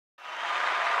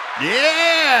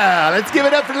Yeah, let's give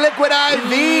it up for Liquid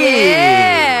IV. Yeah.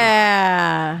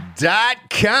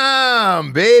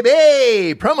 .com,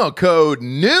 baby. Promo code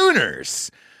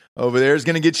Nooners over there is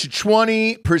going to get you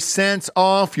 20%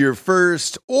 off your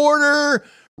first order.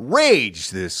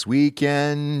 Rage this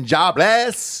weekend.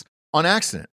 Jobless on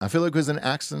accident. I feel like it was an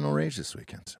accidental rage this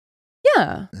weekend.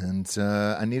 Yeah. And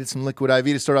I needed some Liquid IV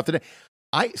to start off the day.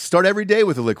 I start every day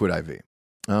with a Liquid IV.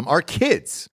 Our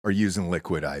kids are using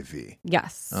Liquid IV.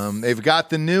 Yes. They've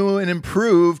got the new and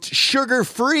improved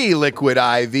sugar-free Liquid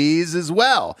IVs as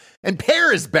well. And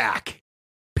Pear is back.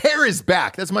 Pear is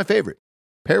back. That's my favorite.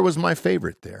 Pear was my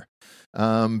favorite there.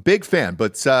 Big fan.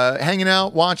 But hanging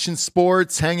out, watching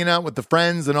sports, hanging out with the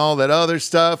friends and all that other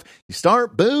stuff. You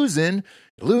start boozing,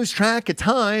 you lose track of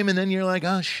time, and then you're like,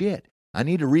 oh, shit. I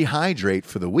need to rehydrate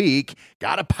for the week.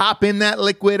 Got to pop in that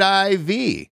Liquid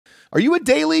IV. Are you a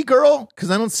daily girl? Because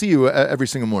I don't see you every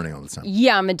single morning all the time.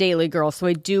 Yeah, I'm a daily girl. So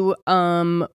I do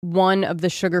one of the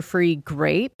sugar-free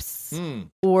grapes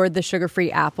or the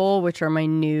sugar-free apple, which are my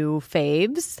new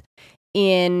faves,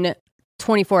 in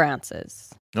 24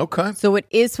 ounces. Okay. So it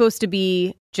is supposed to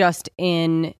be just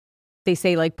in, they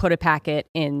say, like, put a packet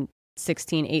in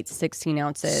 8 to 16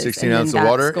 ounces. 16 ounces of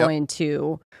water. That's going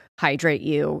to hydrate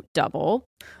you double.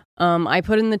 I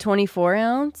put in the 24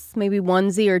 ounce, maybe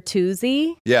onesie or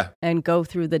twosie. Yeah. And go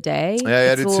through the day.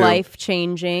 Yeah, it's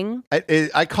life-changing.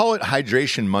 I call it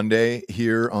Hydration Monday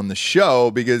here on the show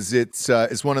because it's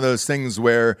one of those things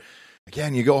where,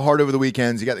 again, you go hard over the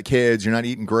weekends, you got the kids, you're not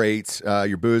eating great,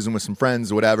 you're boozing with some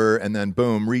friends or whatever, and then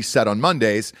boom, reset on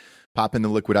Mondays, pop in the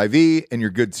Liquid IV, and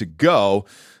you're good to go.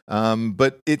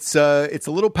 But it's a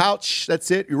little pouch,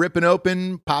 that's it. You're ripping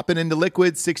open, popping into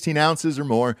liquid, 16 ounces or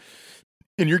more.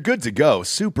 And you're good to go.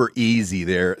 Super easy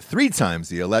there. 3 times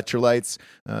the electrolytes,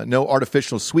 no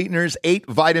artificial sweeteners, 8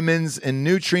 vitamins and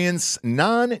nutrients,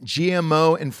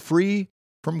 non-GMO and free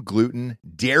from gluten,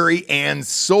 dairy, and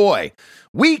soy.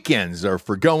 Weekends are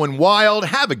for going wild.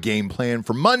 Have a game plan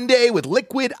for Monday with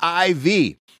Liquid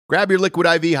IV. Grab your Liquid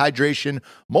IV hydration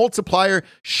multiplier,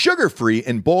 sugar-free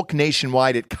in bulk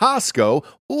nationwide at Costco,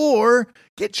 or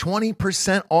get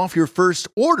 20% off your first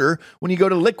order when you go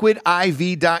to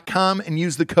liquidiv.com and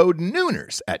use the code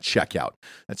Nooners at checkout.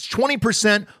 That's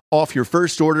 20% off your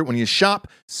first order when you shop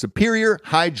Superior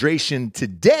Hydration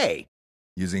today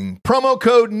using promo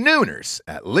code Nooners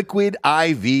at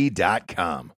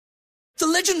liquidiv.com. The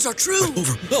legends are true.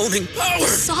 Overwhelming power! The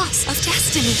sauce of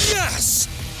destiny. Yes!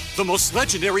 The most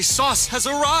legendary sauce has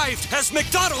arrived as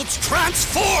McDonald's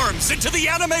transforms into the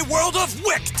anime world of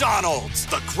WickDonald's.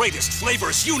 The greatest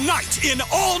flavors unite in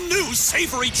all new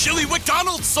savory chili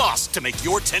McDonald's sauce to make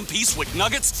your 10-piece Wick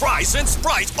Nuggets, fries, and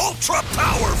Sprite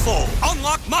ultra-powerful.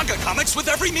 Unlock manga comics with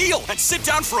every meal and sit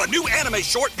down for a new anime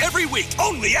short every week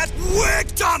only at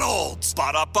WickDonald's.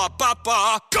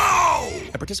 Ba-da-ba-ba-ba, go!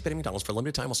 At participating McDonald's for a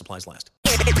limited time while supplies last.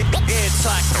 It's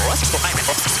like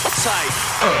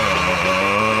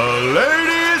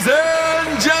Ladies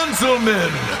and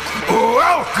gentlemen,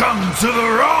 welcome to the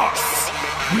Ross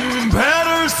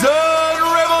Patterson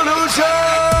Revolution!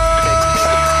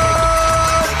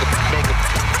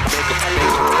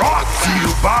 Brought to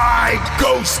you by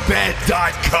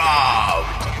GhostBed.com.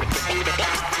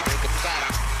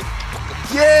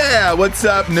 Yeah, what's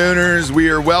up, Nooners? We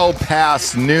are well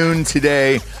past noon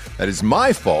today. That is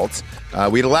my fault.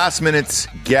 We had a last-minute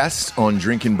guest on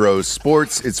Drinkin' Bros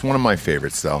Sports. It's one of my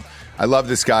favorites, though. I love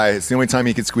this guy. It's the only time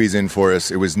he could squeeze in for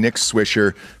us. It was Nick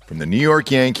Swisher from the New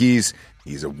York Yankees.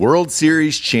 He's a World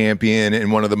Series champion and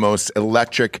one of the most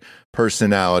electric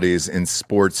personalities in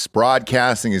sports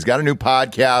broadcasting. He's got a new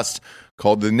podcast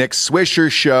called The Nick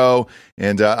Swisher Show,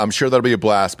 and I'm sure that'll be a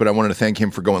blast, but I wanted to thank him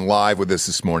for going live with us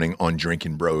this morning on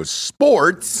Drinkin' Bros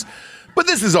Sports. But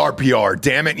this is RPR,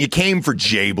 damn it. You came for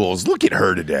Jables. Look at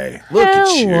her today. Look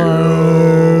at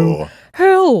you.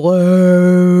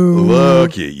 Hello.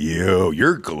 Look at you.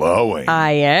 You're glowing.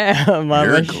 I am.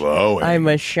 You're glowing. I'm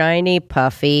a shiny,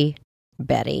 puffy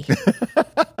Betty.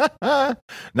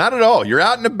 Not at all. You're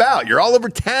out and about. You're all over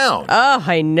town. Oh,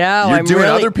 I know. You're doing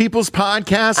other people's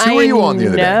podcasts. Who were you on the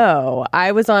other day? No,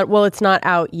 I was on. Well, it's not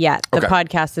out yet. The Okay.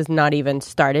 podcast is not even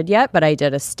started yet, but I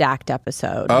did a stacked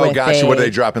episode. Oh, gotcha. What are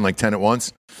they dropping, like 10 at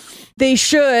once? They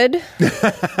should.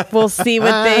 We'll see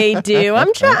what they do.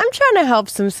 I'm trying to help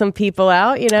some people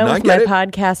out, with my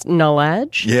podcast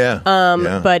knowledge. Yeah.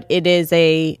 But it is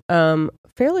a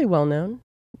fairly well-known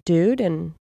dude,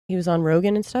 and he was on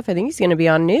Rogan and stuff. I think he's going to be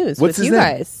on news What's with his you name?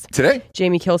 guys. Today?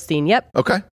 Jamie Kilstein. Yep.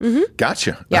 Okay. Mm-hmm.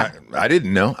 Gotcha. Yeah. I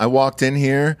didn't know. I walked in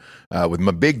here with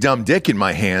my big dumb dick in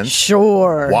my hand.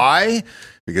 Sure. Why?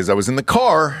 Because I was in the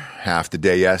car half the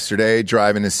day yesterday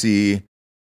driving to see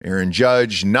Aaron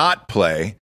Judge not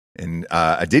play. And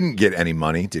I didn't get any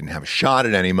money, didn't have a shot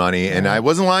at any money. And I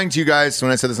wasn't lying to you guys when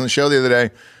I said this on the show the other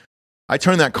day. I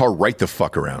turned that car right the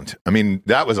fuck around. I mean,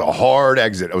 that was a hard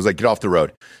exit. I was like, get off the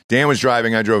road. Dan was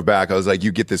driving. I drove back. I was like,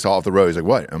 you get this off the road. He's like,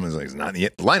 what? I was like, it's not in the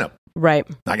lineup. Right.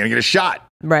 Not going to get a shot.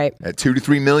 Right. At $2 to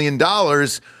 $3 million,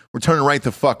 we're turning right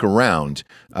the fuck around.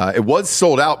 It was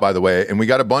sold out, by the way, and we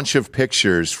got a bunch of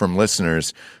pictures from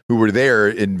listeners who were there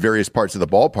in various parts of the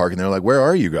ballpark, and they're like, where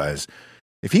are you guys?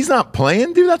 If he's not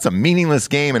playing, dude, that's a meaningless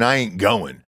game, and I ain't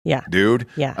going. Yeah. Dude.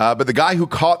 Yeah. But the guy who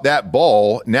caught that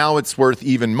ball, now it's worth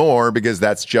even more because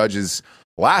that's Judge's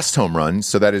last home run.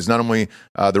 So that is not only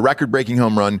the record-breaking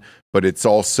home run, but it's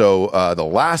also the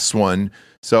last one.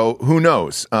 So who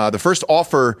knows? The first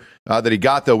offer that he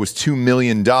got, though, was $2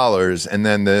 million. And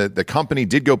then the company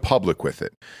did go public with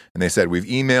it. And they said, we've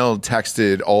emailed,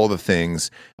 texted, all the things,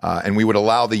 and we would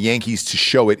allow the Yankees to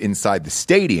show it inside the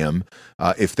stadium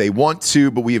if they want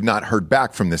to, but we have not heard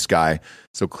back from this guy.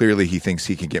 So clearly he thinks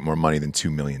he can get more money than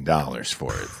 $2 million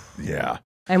for it. Yeah.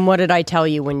 And what did I tell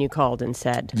you when you called and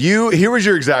said? Here was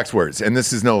your exact words, and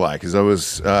this is no lie, because I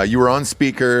was you were on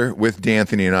speaker with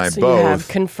D'Anthony and I So both. you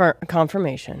have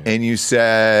confirmation. And you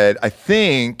said, I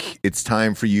think it's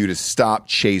time for you to stop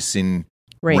chasing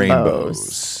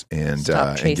rainbows and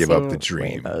give up the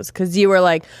dream. Because you were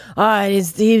like,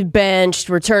 he's benched.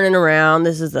 We're turning around.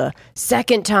 This is the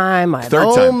second time.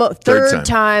 Third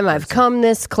time I've come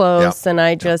this close. Yeah. And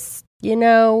I just,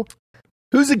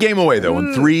 Who's a game away, though?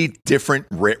 In 3 different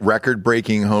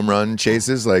record-breaking home run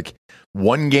chases, like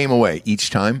 1 game away each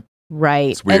time.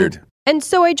 Right. It's weird. And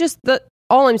so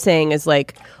all I'm saying is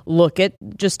like,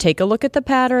 just take a look at the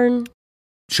pattern.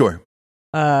 Sure.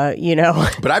 But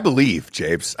I believe,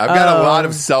 Japes. I've got a lot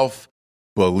of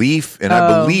self-belief, and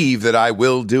I believe that I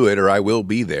will do it or I will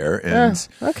be there. And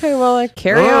okay, well,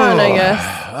 carry on, I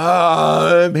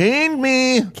guess. Pain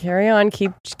me. Carry on.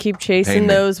 Keep chasing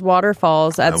those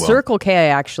waterfalls. At Circle K, I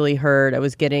actually heard it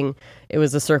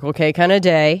was a Circle K kind of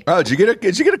day. Oh, did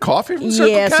you get a coffee from Circle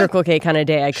K? Yeah, Circle K kind of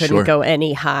day. I couldn't go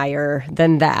any higher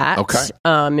than that. Okay.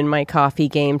 In my coffee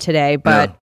game today,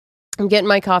 but I'm getting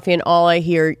my coffee, and all I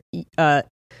hear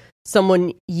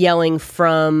someone yelling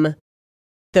from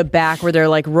the back where they're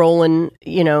like rolling,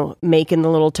 making the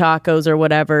little tacos or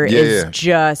whatever is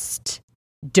just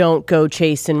don't go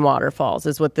chasing waterfalls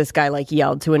is what this guy like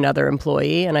yelled to another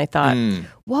employee. And I thought,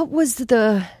 what was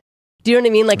do you know what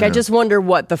I mean? Like, I just wonder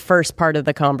what the first part of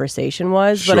the conversation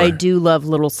was, but I do love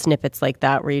little snippets like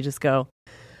that where you just go,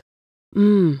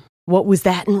 what was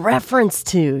that in reference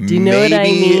to? Do you know what I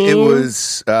mean? Maybe it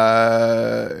was,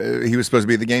 he was supposed to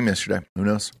be at the game yesterday. Who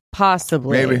knows?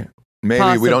 Possibly.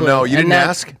 Maybe. We don't know. You didn't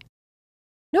ask?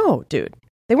 No, dude.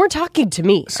 They weren't talking to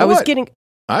me. So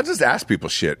I just ask people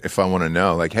shit if I want to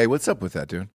know. Like, hey, what's up with that,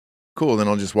 dude? Cool, then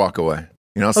I'll just walk away.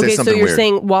 I'll say something weird. So you're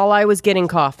saying while I was getting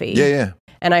coffee. Yeah.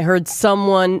 And I heard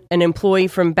an employee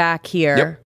from back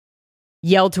here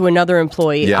yell to another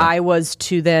employee. Yeah. I was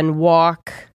to then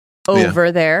walk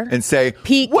over there and say,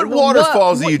 what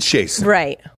waterfalls are you chasing?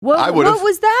 Right. What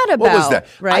was that about? What was that?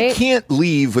 Right? I can't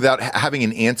leave without having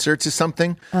an answer to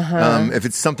something. If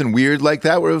it's something weird like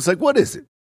that, where it was like, what is it?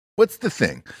 What's the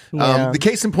thing? The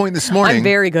case in point this morning. I'm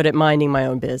very good at minding my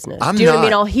own business. Do you know what I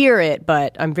mean? I'll hear it,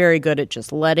 but I'm very good at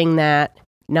just letting that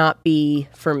not be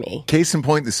for me. Case in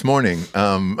point this morning,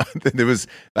 I think it was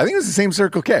the same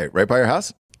Circle K right by your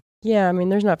house. Yeah, I mean,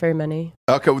 there's not very many.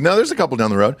 Okay, no, there's a couple down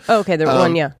the road. Oh, okay, there's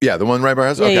one, yeah. Yeah, the one right by our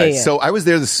house? Yeah, okay, yeah. So I was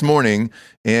there this morning,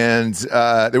 and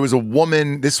there was a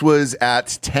woman, this was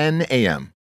at 10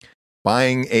 a.m.,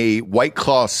 buying a White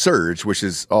Claw Surge, which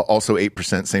is also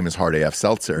 8%, same as Hard AF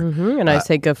Seltzer. And I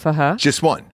say good for her. Just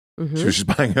one. She was just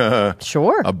buying a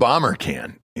bomber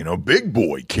can, big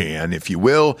boy can, if you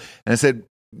will. And I said,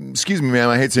 excuse me, ma'am,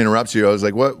 I hate to interrupt you. I was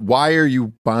like, why are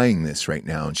you buying this right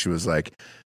now? And she was like,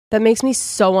 that makes me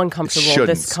so uncomfortable,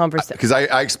 this conversation. Because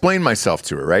I explained myself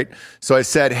to her, right? So I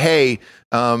said, hey,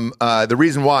 the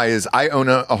reason why is I own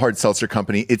a hard seltzer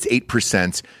company. It's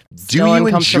 8%. Do you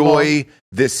enjoy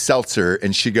this seltzer?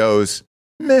 And she goes,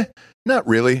 meh, not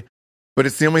really. But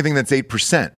it's the only thing that's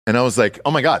 8%. And I was like,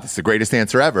 oh my God, that's the greatest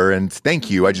answer ever. And thank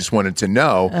you. I just wanted to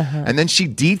know. And then she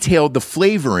detailed the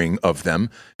flavoring of them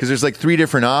because there's like 3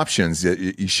 different options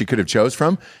that she could have chose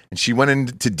from. And she went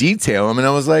into detail them. And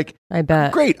I was like, I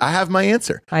bet. Great. I have my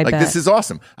answer. I bet. This is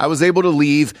awesome. I was able to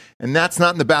leave. And that's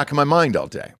not in the back of my mind all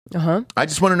day. I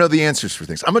just want to know the answers for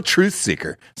things. I'm a truth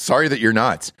seeker. Sorry that you're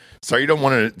not. Sorry you don't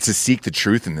want to seek the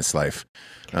truth in this life.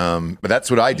 But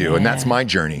that's what I do. And that's my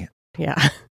journey. Yeah.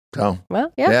 So,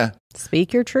 well, yeah.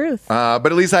 Speak your truth. But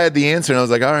at least I had the answer, and I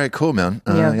was like, all right, cool, man.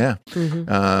 Yeah.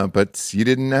 But you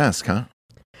didn't ask, huh?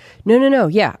 No.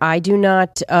 Yeah, I do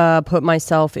not put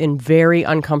myself in very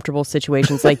uncomfortable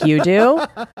situations like you do,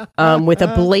 with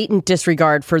a blatant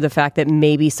disregard for the fact that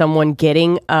maybe someone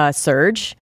getting a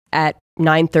surge at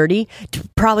 9:30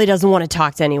 probably doesn't want to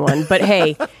talk to anyone. But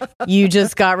hey, you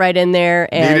just got right in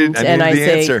there, and I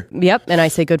say, answer. Yep, and I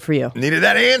say, good for you. Needed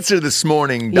that answer this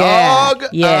morning, Yeah, dog.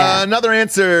 yeah. Another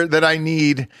answer that I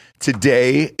need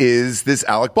today is this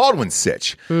Alec Baldwin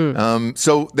sitch.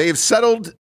 So they've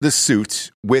settled the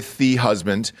suit with the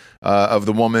husband of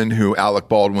the woman who Alec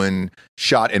Baldwin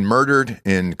shot and murdered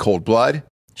in cold blood.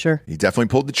 Sure. He definitely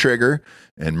pulled the trigger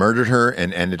and murdered her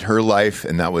and ended her life.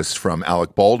 And that was from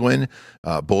Alec Baldwin,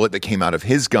 a bullet that came out of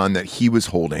his gun that he was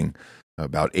holding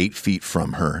about 8 feet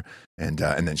from her. And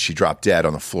then she dropped dead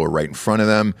on the floor right in front of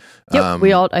them.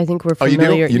 Yep, I think we're Oh, you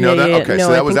familiar. do? You know that? Yeah. Okay, No,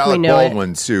 so I that was think we Alec know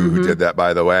Baldwin, too, who did that,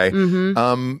 by the way.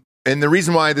 And the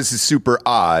reason why this is super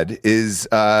odd is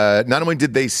not only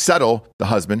did they settle the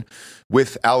husband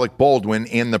with Alec Baldwin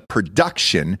and the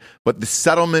production, but the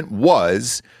settlement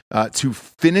was to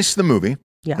finish the movie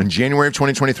in January of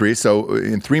 2023. So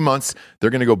in 3 months, they're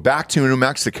going to go back to New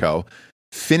Mexico,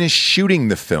 finish shooting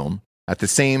the film at the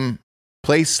same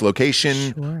place,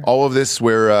 location, all of this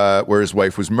where his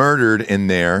wife was murdered in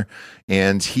there.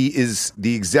 And he is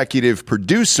the executive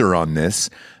producer on this.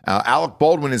 Alec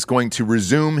Baldwin is going to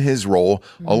resume his role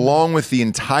along with the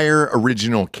entire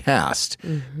original cast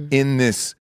in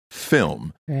this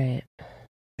film. Right.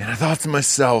 And I thought to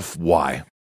myself, why?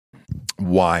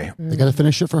 Why? They got to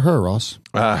finish it for her, Ross.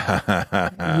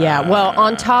 Yeah. Well,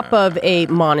 on top of a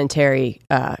monetary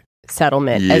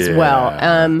settlement as well.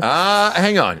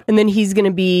 Hang on. And then he's going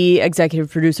to be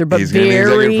executive producer, but He's gonna be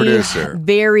executive producer.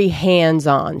 very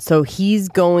hands-on. So he's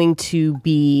going to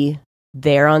be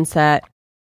there on set.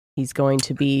 He's going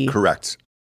to be Correct.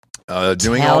 Doing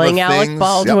telling all the Alec things.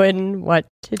 Baldwin what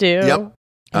to do. Yep.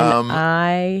 And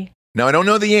Now, I don't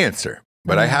know the answer,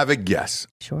 but I have a guess.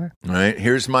 Sure. All right,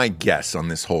 here's my guess on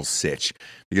this whole sitch,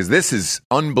 because this is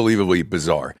unbelievably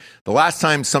bizarre. The last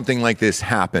time something like this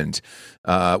happened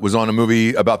was on a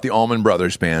movie about the Allman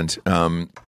Brothers Band,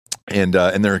 and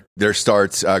their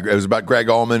starts. It was about Greg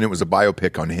Allman. It was a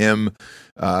biopic on him.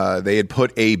 They had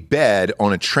put a bed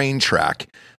on a train track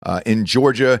in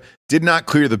Georgia, did not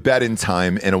clear the bed in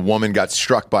time, and a woman got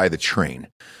struck by the train.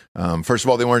 First of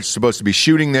all, they weren't supposed to be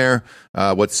shooting there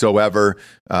whatsoever.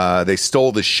 They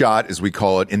stole the shot, as we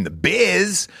call it, in the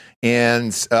biz,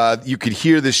 and you could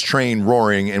hear this train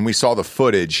roaring, and we saw the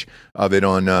footage of it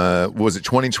on, was it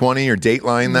 2020 or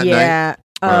Dateline that night?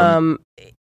 Yeah.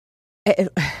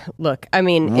 Look, I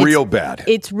mean, real bad.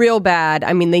 It's real bad.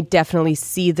 I mean, they definitely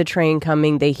see the train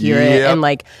coming. They hear it, and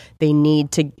like they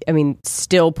need to. I mean,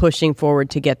 still pushing forward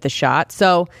to get the shot.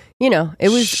 So it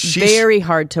was very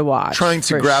hard to watch. Trying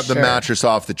to grab the mattress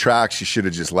off the track. She should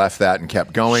have just left that and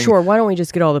kept going. Sure. Why don't we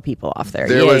just get all the people off there?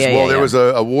 There was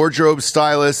a wardrobe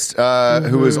stylist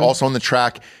who was also on the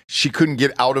track. She couldn't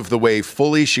get out of the way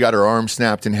fully. She got her arm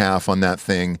snapped in half on that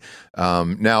thing.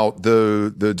 Now,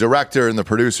 the director and the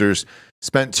producers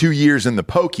spent 2 years in the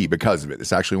pokey because of it.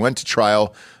 This actually went to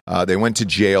trial. They went to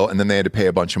jail, and then they had to pay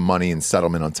a bunch of money in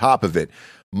settlement on top of it.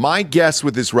 My guess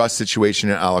with this Russ situation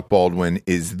and Alec Baldwin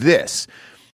is this.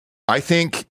 I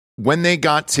think when they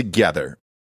got together,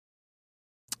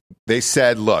 they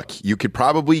said, look, you could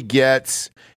probably get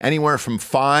anywhere from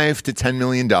 $5 to $10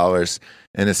 million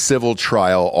in a civil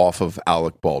trial off of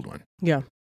Alec Baldwin. Yeah.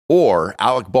 Or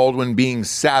Alec Baldwin, being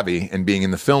savvy and being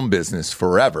in the film business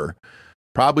forever,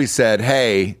 probably said,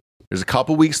 hey, there's a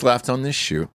couple weeks left on this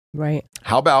shoot. Right.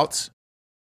 How about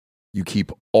you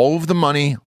keep all of the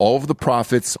money, all of the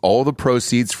profits, all of the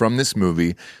proceeds from this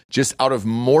movie, just out of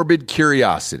morbid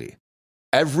curiosity.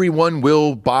 Everyone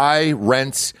will buy,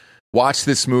 rent, watch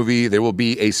this movie. There will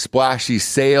be a splashy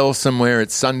sale somewhere at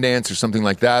Sundance or something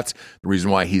like that. The reason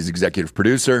why he's executive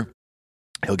producer.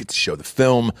 He'll get to show the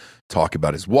film, talk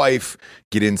about his wife,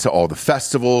 get into all the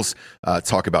festivals,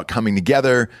 talk about coming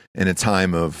together in a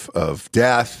time of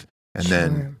death, and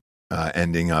then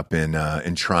ending up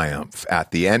in triumph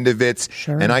at the end of it.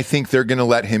 Sure. And I think they're going to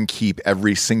let him keep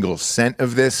every single cent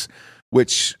of this,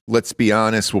 which, let's be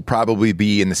honest, will probably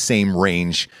be in the same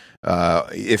range,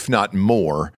 if not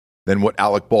more, than what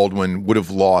Alec Baldwin would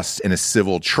have lost in a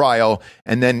civil trial.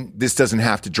 And then this doesn't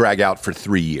have to drag out for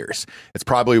 3 years. It's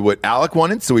probably what Alec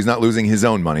wanted, so he's not losing his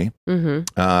own money.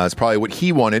 It's probably what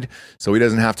he wanted, so he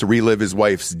doesn't have to relive his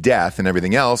wife's death and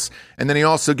everything else. And then he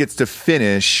also gets to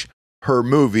finish her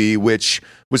movie, which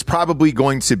was probably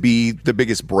going to be the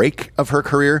biggest break of her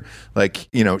career. Like,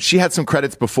 she had some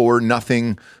credits before,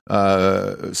 nothing,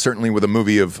 certainly with a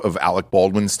movie of Alec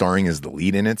Baldwin starring as the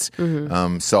lead in it.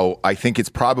 So I think it's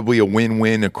probably a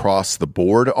win-win across the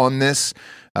board on this.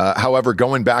 However,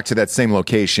 going back to that same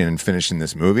location and finishing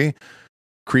this movie,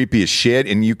 creepy as shit,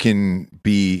 and you can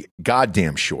be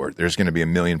goddamn sure there's going to be a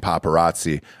million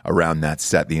paparazzi around that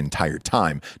set the entire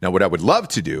time. Now, what I would love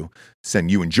to do, send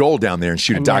you and Joel down there and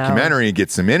shoot a documentary and get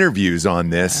some interviews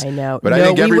on this. I know. But I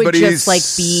think everybody's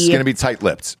going to be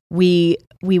tight-lipped. We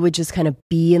would just kind of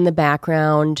be in the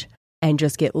background and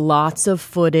just get lots of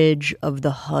footage of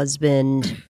the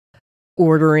husband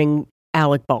ordering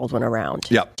Alec Baldwin around.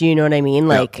 Yep. Do you know what I mean?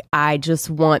 Like, I just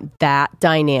want that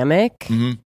dynamic.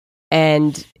 Mm-hmm.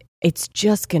 And it's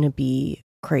just going to be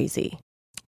crazy.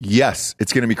 Yes,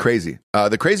 it's going to be crazy.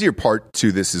 The crazier part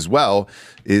to this as well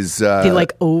is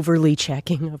the overly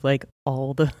checking of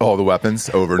all the weapons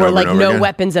over and over and over no again.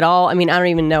 Weapons at all. I mean, I don't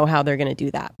even know how they're going to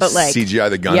do that. But CGI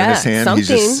the gun in his hand, he's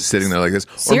just sitting there like this.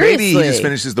 Seriously. Or maybe he just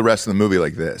finishes the rest of the movie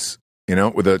like this,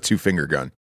 with a 2-finger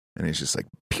gun. And he's just like,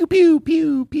 pew, pew,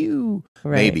 pew, pew.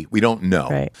 Right. Maybe. We don't know.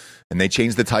 Right. And they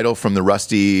changed the title from the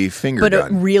rusty finger gun.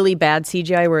 But a really bad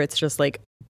CGI where it's just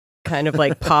kind of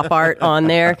pop art on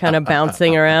there, kind of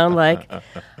bouncing around.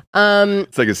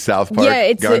 It's like a South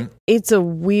Park gun. It's a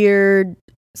weird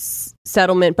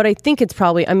settlement, but I think it's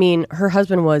probably, her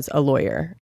husband was a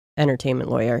lawyer, entertainment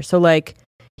lawyer. So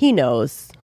he knows.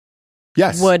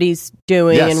 Yes. What he's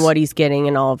doing and what he's getting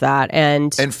and all of that.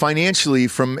 And financially,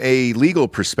 from a legal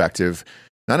perspective,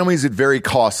 not only is it very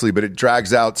costly, but it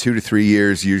drags out 2 to 3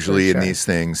 years usually in these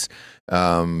things.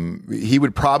 He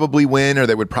would probably win, or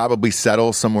they would probably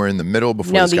settle somewhere in the middle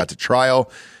before this got to trial.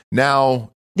 Now,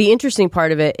 the interesting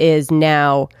part of it is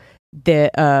now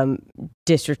the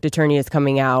district attorney is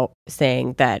coming out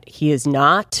saying that he is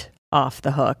not off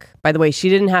the hook. By the way, she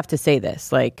didn't have to say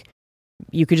this.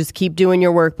 You could just keep doing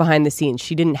your work behind the scenes.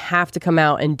 She didn't have to come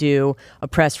out and do a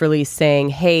press release saying,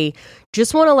 hey,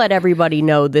 just want to let everybody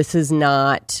know this is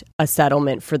not a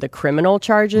settlement for the criminal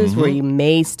charges where you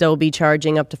may still be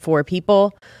charging up to 4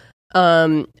 people.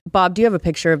 Bob, do you have a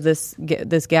picture of this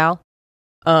gal?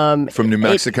 From New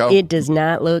Mexico? It does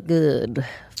not look good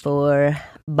for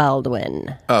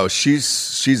Baldwin. Oh,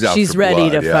 she's out She's for ready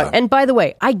blood, to fuck. And by the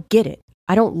way, I get it.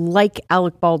 I don't like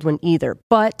Alec Baldwin either,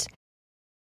 but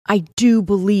I do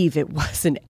believe it was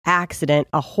an accident,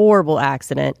 a horrible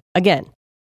accident. Again,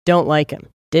 don't like him.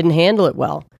 Didn't handle it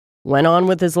well. Went on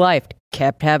with his life.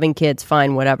 Kept having kids.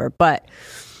 Fine, whatever. But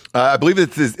I believe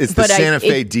it's the Santa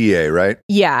Fe DA, right?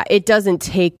 Yeah, it doesn't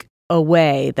take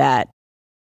away that.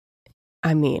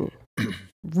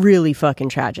 Really fucking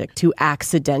tragic to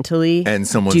accidentally end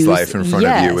someone's life in front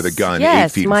of you with a gun 8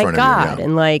 feet in front of you. God.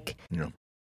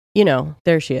 And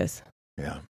there she is.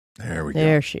 Yeah. There we go.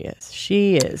 There she is.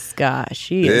 She is. Gosh,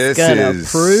 she is gonna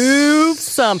prove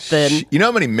something. You know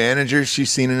how many managers she's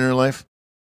seen in her life?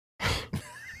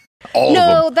 All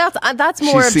of them. That's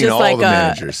more she's of seen just all the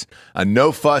managers. A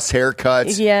no fuss haircut.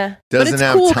 Yeah, doesn't but it's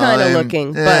have cool time. Kind of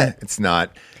looking, but it's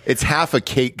not. It's half a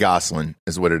Kate Gosselin,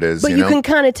 is what it is. But you can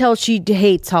kind of tell she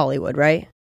hates Hollywood, right?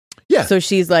 Yeah. So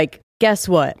she's like, guess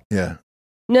what? Yeah.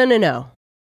 No.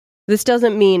 This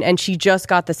doesn't mean, and she just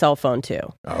got the cell phone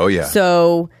too. Oh yeah.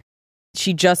 So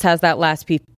she just has that last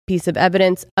piece of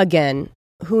evidence. Again,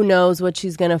 who knows what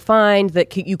she's going to find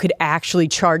that you could actually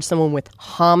charge someone with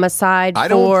homicide I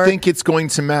don't think it's going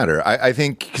to matter. I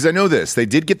think, because I know this, they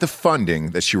did get the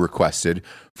funding that she requested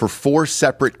for 4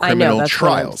 separate criminal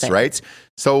trials, right?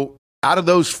 So out of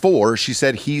those 4, she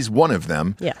said he's one of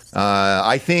them. Yes.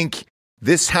 I think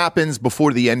this happens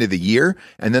before the end of the year,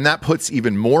 and then that puts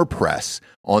even more press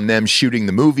on them shooting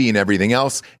the movie and everything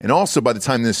else. And also, by the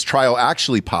time this trial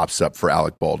actually pops up for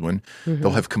Alec Baldwin,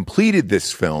 they'll have completed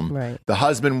this film. Right. The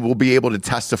husband will be able to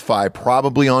testify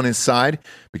probably on his side,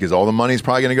 because all the money's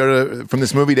probably going to go from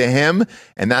this movie to him,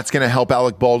 and that's going to help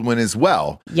Alec Baldwin as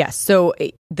well. Yes. So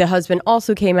the husband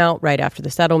also came out right after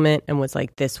the settlement and was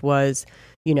like, this was,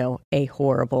 a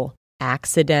horrible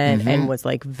accident, and was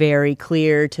very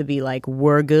clear to be like,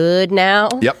 we're good now.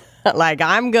 Yep.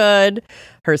 I'm good.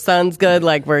 Her son's good.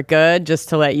 We're good. Just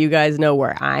to let you guys know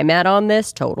where I'm at on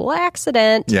this total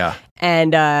accident. Yeah.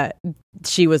 And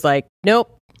she was like,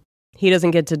 nope, he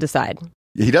doesn't get to decide.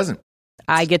 He doesn't.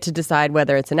 I get to decide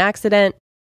whether it's an accident.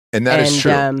 And that is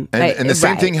true. And the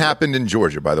same thing happened in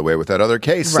Georgia, by the way, with that other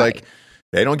case. Right.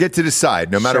 They don't get to decide,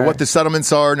 no matter what the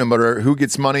settlements are, no matter who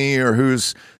gets money or they're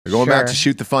going back to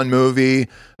shoot the fun movie.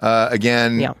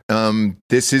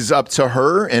 This is up to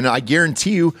her, and I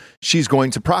guarantee you she's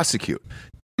going to prosecute.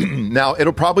 Now,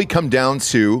 it'll probably come down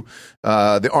to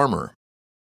the armor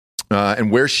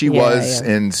and where she was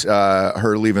and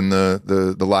her leaving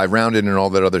the live round in and all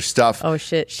that other stuff. Oh,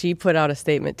 shit. She put out a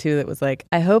statement, too, that was like,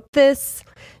 I hope this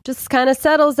just kind of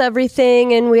settles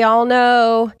everything and we all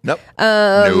know. Nope.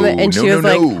 And she was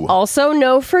like, also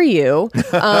no for you.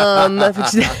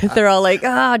 They're all like,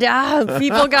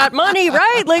 people got money,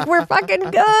 right? Like, we're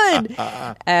fucking good.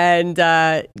 And,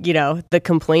 the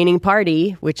complaining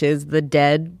party, which is the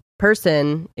dead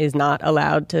person, is not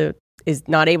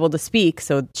able to speak.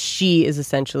 So she is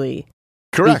essentially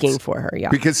speaking for her. Yeah.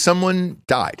 Because someone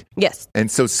died. Yes. And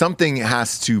so something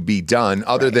has to be done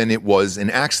other than it was an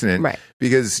accident. Right.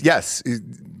 Because, yes, it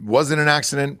wasn't an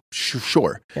accident.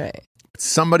 Sure. Right. But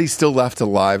somebody still left a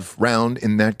live round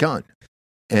in that gun.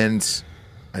 And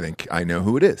I think I know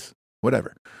who it is.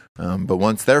 Whatever. But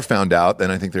once they're found out,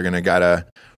 then I think they're going to gotta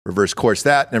reverse course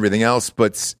that and everything else.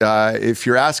 But if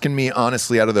you're asking me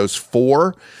honestly, out of those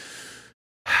four,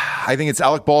 I think it's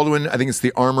Alec Baldwin. I think it's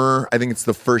the armor. I think it's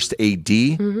the first AD.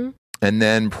 Mm-hmm. And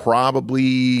then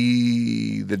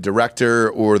probably the director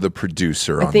or the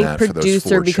producer on that. I think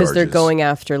producer, because they're going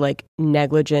after like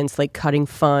negligence, like cutting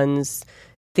funds,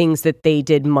 things that they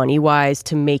did money-wise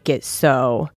to make it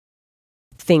so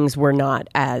things were not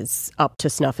as up to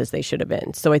snuff as they should have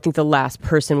been. So I think the last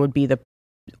person would be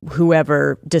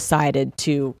whoever decided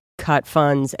to cut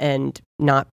funds and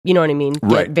not, you know what I mean?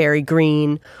 Right. Get very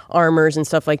green armors and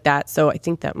stuff like that. So I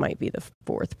think that might be the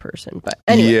fourth person. But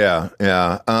anyway.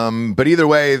 Yeah. But either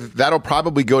way, that'll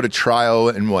probably go to trial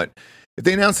in what? If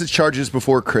they announce the charges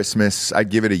before Christmas, I'd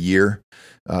give it a year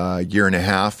and a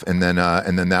half, and then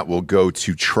that will go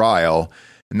to trial.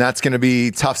 And that's going to be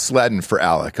tough sledding for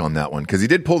Alec on that one, because he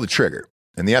did pull the trigger,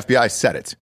 and the FBI said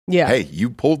it. Yeah. Hey, you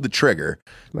pulled the trigger.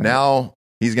 Right. Now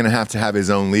he's going to have his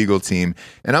own legal team.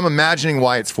 And I'm imagining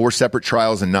why it's 4 separate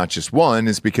trials and not just one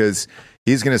is because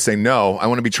he's going to say, no, I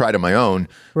want to be tried on my own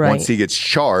once he gets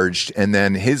charged. And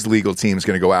then his legal team is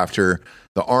going to go after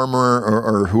the armor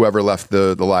or whoever left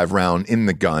the live round in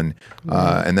the gun.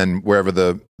 And then wherever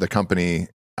the company,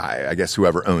 I guess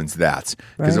whoever owns that,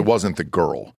 because it wasn't the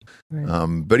girl. Right.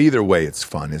 But either way, it's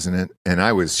fun, isn't it? And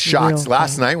I was shocked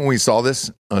last night when we saw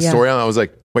this story. I was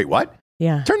like, wait, what?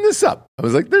 Yeah. Turn this up. I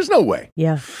was like, there's no way.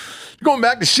 Yeah. Going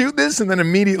back to shoot this, and then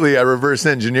immediately I reverse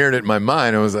engineered it in my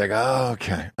mind. I was like, oh,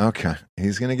 okay.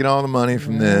 He's going to get all the money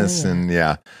from this. And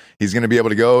he's going to be able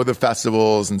to go to the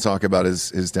festivals and talk about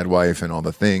his dead wife and all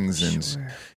the things. And he's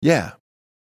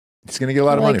going to get a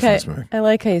lot of money from this movie. I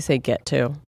like how you say get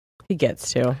to. He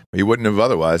gets to. He wouldn't have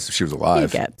otherwise if she was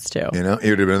alive. He gets to. You know,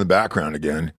 he would have been in the background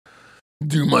again.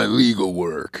 Do my legal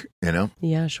work, you know?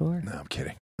 Yeah, sure. No, I'm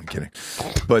kidding.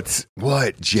 But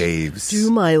what, Javes?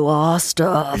 Do my law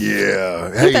stuff.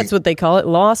 Yeah. I think that's what they call it,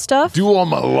 law stuff. Do all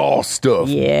my law stuff.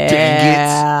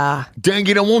 Yeah. Dang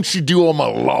it. I want you to do all my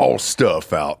law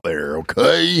stuff out there,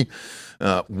 okay?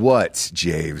 What,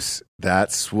 Javes?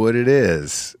 That's what it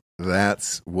is.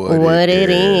 That's what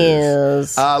it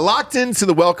is. Locked into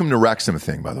the Welcome to Wrexham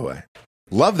thing, by the way.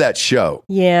 Love that show.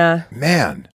 Yeah.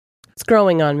 Man. It's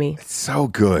growing on me. It's so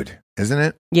good, isn't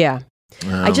it? Yeah.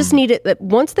 I just need it that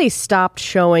once they stopped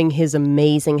showing his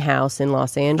amazing house in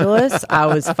Los Angeles, I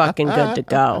was fucking good to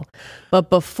go. But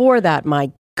before that,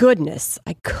 my goodness,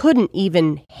 I couldn't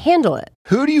even handle it.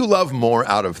 Who do you love more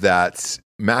out of that?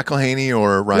 McElhaney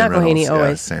or Ryan Reynolds? McElhaney,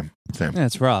 always. Same. Yeah,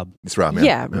 it's Rob. It's Rob,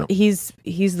 yeah. He's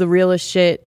the realest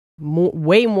shit,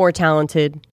 way more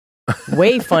talented,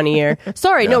 way funnier.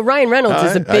 Sorry, no, Ryan Reynolds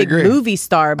is a big movie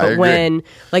star, but when,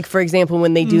 like, for example,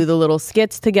 when they do the little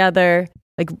skits together,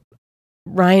 like,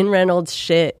 Ryan Reynolds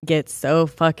shit gets so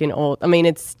fucking old. I mean,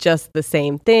 it's just the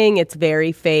same thing. It's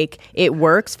very fake. It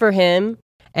works for him,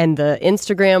 and the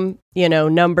Instagram,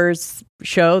 numbers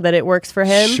show that it works for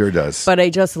him. Sure does. But I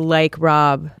just like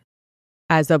Rob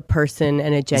as a person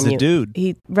and a genuine...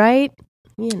 He's a dude. Right?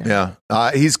 Yeah,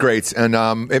 he's great. And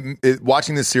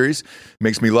watching this series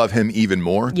makes me love him even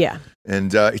more. Yeah.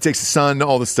 And he takes his son to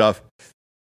all the stuff.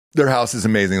 Their house is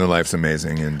amazing. Their life's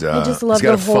amazing. And I just love he's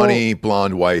got a funny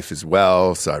blonde wife as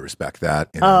well. So I respect that.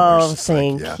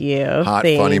 Thank you. Hot,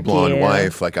 funny blonde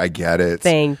wife. Like, I get it.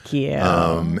 Thank you.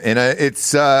 And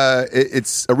it's a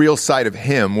real side of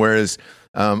him. Whereas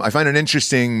I find it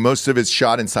interesting. Most of it's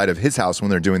shot inside of his house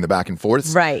when they're doing the back and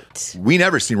forths. Right. We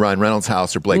never see Ryan Reynolds'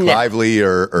 house or Blake Lively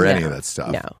or any of that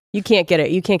stuff. No, you can't get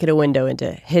it. You can't get a window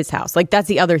into his house. Like, that's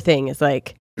the other thing. Is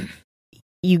like,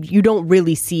 you don't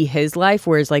really see his life,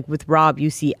 whereas like with Rob, you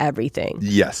see everything.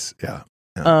 Yes, yeah.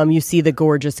 You see the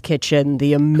gorgeous kitchen,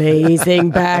 the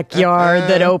amazing backyard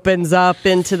that opens up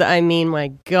into the. I mean, my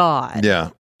God.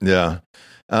 Yeah.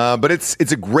 But it's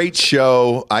a great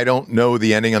show. I don't know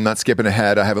the ending. I'm not skipping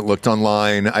ahead. I haven't looked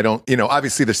online. I don't,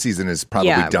 obviously the season is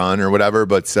probably done or whatever,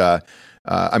 but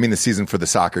I mean the season for the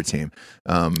soccer team.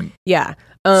 Yeah.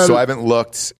 So I haven't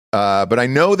looked, but I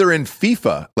know they're in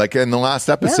FIFA, like in the last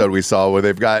episode we saw where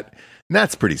they've got, and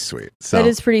that's pretty sweet. So. That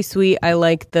is pretty sweet. I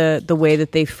like the way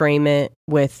that they frame it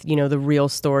with, the real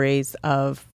stories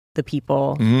of the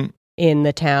people in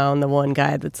the town. The one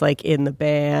guy that's like in the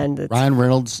band. Ryan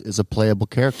Reynolds is a playable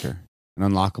character, an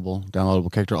unlockable,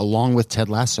 downloadable character, along with Ted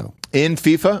Lasso. In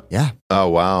FIFA? Yeah. Oh,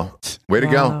 wow. Way to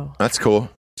go. That's cool.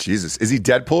 Jesus. Is he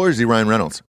Deadpool or is he Ryan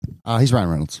Reynolds? He's Ryan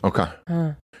Reynolds. Okay.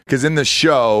 Because in the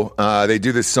show, they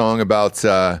do this song about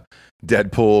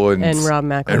Deadpool and Rob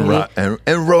McElhenney.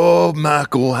 And Rob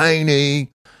McElhenney.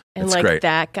 And That's like great.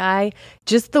 that guy,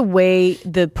 just the way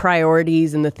the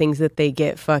priorities and the things that they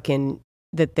get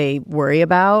that they worry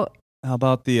about. How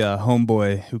about the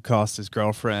homeboy who cost his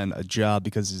girlfriend a job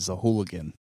because he's a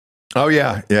hooligan? Oh,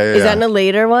 yeah. Is that in a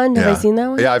later one? Have I seen that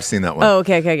one? Yeah, I've seen that one. Oh,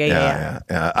 okay. Yeah.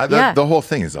 The whole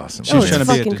thing is awesome. She was trying to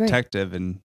be a fucking great. detective,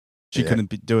 and she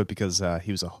couldn't do it because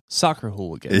he was a soccer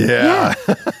hooligan. Yeah.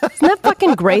 Isn't that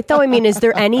fucking great, though? I mean, is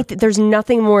there there's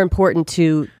nothing more important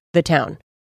to the town.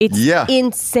 It's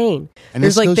insane. And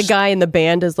There's this like the goes- guy in the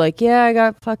band is like, yeah, I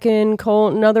got fucking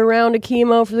another round of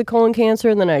chemo for the colon cancer,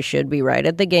 and then I should be right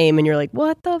at the game. And you're like,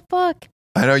 what the fuck?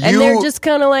 I know And they're just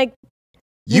kind of like,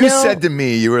 You said to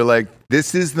me, you were like,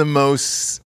 this is the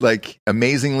most like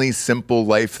amazingly simple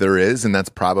life there is, and that's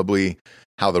probably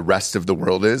how the rest of the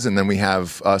world is. And then we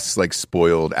have us like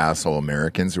spoiled asshole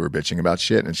Americans who are bitching about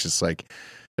shit, and it's just like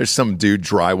there's some dude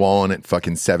drywalling at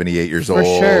fucking 78 years for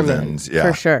old. sure, man. And,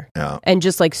 For sure. Yeah. And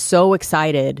just like so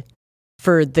excited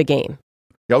for the game.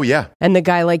 Oh, yeah. And the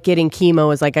guy like getting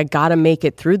chemo is like, I got to make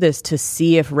it through this to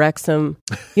see if Wrexham,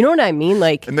 you know what I mean?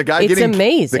 Like, And the guy it's getting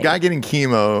amazing. The guy getting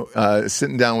chemo,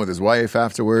 sitting down with his wife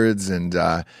afterwards, and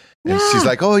she's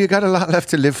like, "Oh, you got a lot left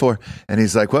to live for." And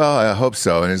he's like, "Well, I hope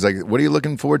so." And he's like, "What are you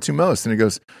looking forward to most?" And he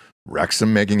goes,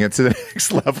 "Wrexham making it to the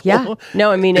next level." Yeah. No,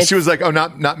 I mean, And she was like, "Oh,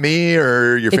 not me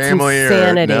or your family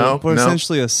insanity. or no." We're no.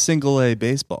 essentially a single-A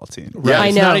baseball team. Yeah. I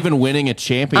It's know. not even winning a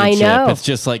championship. I know. It's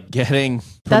just like getting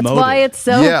that's promoted. why it's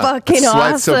so fucking that's awesome.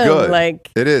 why it's so good. Like,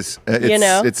 it is.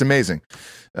 know? It's amazing.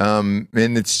 And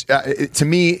it's to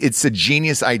me, it's a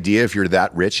genius idea if you're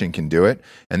that rich and can do it,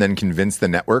 and then convince the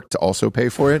network to also pay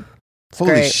for it.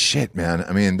 Holy great. shit, man!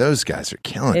 I mean, those guys are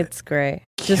killing it. it's great.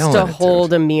 Killing Just to it,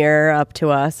 hold dude. a mirror up to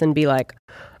us and be like,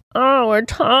 oh, are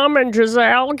Tom and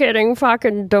Giselle getting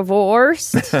fucking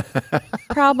divorced?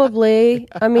 Probably.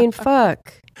 I mean,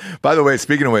 fuck. By the way,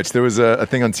 speaking of which, there was a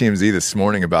thing on TMZ this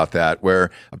morning about that, where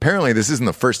apparently this isn't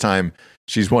the first time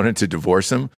she's wanted to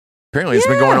divorce him. Apparently, it's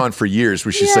been going on for years,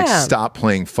 where she's like, Yeah. "Stop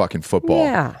playing fucking football.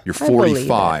 Yeah, You're I believe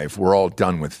 45. We're all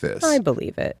done with this." I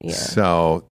believe it. Yeah.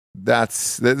 So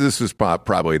this was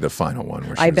probably the final one.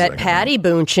 Where she I was bet like, Patty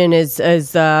Boonchen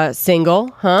is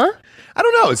single, huh? I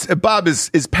don't know. Bob, is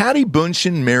Patty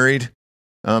Boonchen married?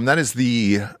 That is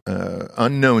the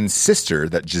unknown sister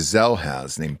that Giselle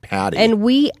has, named Patty. And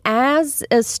we, as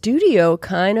a studio,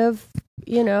 kind of,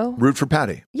 root for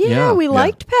Patty. yeah, we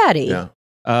liked Patty. Yeah.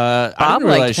 I Bob didn't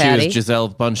realize liked she Patty. was Giselle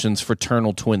Bundchen's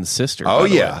fraternal twin sister. Oh by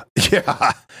the yeah, way.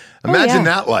 yeah. Imagine yeah.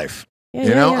 that life. Yeah, you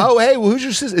yeah, know? yeah. Oh, hey, well, who's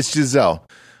your sister? It's Giselle.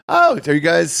 Oh, are you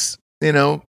guys,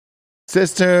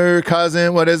 sister,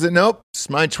 cousin? What is it? Nope,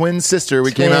 it's my twin sister.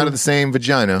 We came Twin. out of the same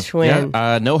vagina. Twin.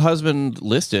 Yeah, no husband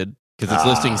listed because it's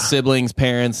listing siblings,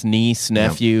 parents, niece,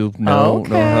 nephew. No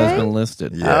Okay. husband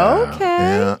listed. Yeah,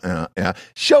 Okay. yeah.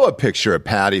 Show a picture of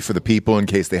Patty for the people in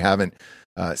case they haven't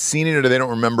seen it or they don't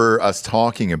remember us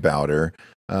talking about her.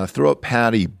 Throw up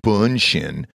Patty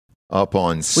Boonchen up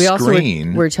on We also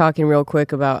screen. we're talking real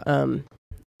quick about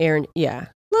Aaron. Yeah.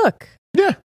 Look.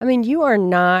 Yeah. I mean, you are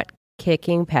not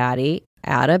kicking Patty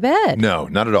out of bed. No,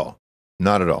 not at all.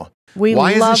 Not at all. We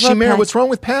Why love isn't she a married? Pat- What's wrong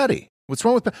with Patty? What's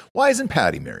wrong with Why isn't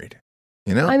Patty married?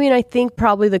 I mean, I think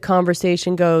probably the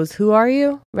conversation goes, "Who are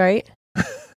you?" Right?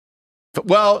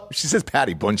 Well, she says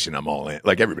Patty Boonchen. I'm all in.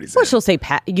 Like everybody's Or in. she'll say,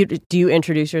 "Pat." Do you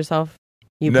introduce yourself?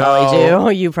 You No.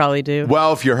 probably do. You probably do.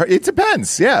 Well, if you're her, it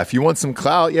depends. Yeah, if you want some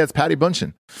clout, yeah, it's Patty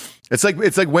Boonchen. It's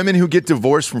like women who get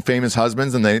divorced from famous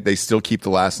husbands and they still keep the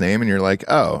last name, and you're like,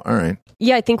 oh, all right.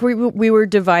 Yeah, I think we were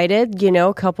divided.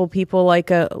 A couple people like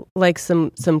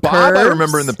some Bob, I curves.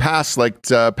 remember in the past liked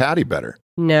Patty better.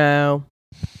 No,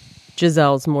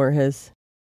 Giselle's more his,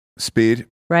 Speed.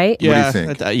 right? Yeah, What do you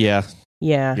think? Yeah.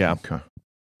 Yeah.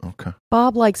 Okay.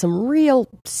 Bob likes them real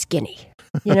skinny.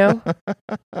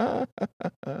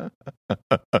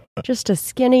 Just a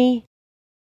skinny.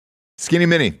 Skinny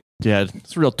Mini. Yeah,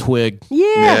 it's a real twig.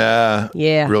 Yeah.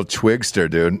 Real twigster,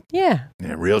 dude. Yeah.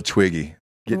 Yeah, real twiggy.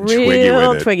 Getting Real twiggy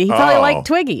with it. twiggy. He probably liked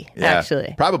Twiggy, Yeah,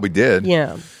 actually. probably did.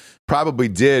 Yeah. Probably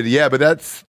did. Yeah, but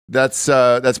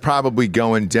that's probably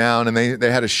going down. And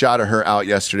they had a shot of her out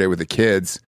yesterday with the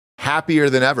kids, happier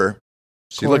than ever.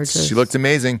 She looked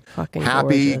amazing. Fucking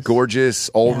happy, gorgeous,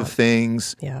 all the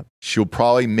things. Yeah. She'll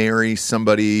probably marry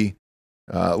somebody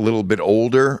a little bit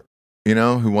older,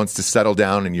 who wants to settle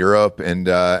down in Europe, and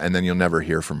then you'll never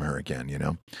hear from her again.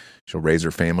 She'll raise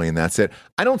her family, and that's it.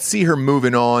 I don't see her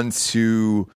moving on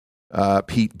to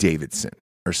Pete Davidson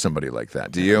or somebody like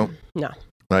that. Do you? No.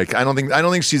 Like, I don't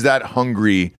think she's that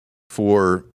hungry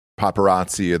for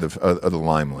paparazzi of the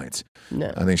limelight.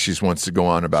 No. I think she just wants to go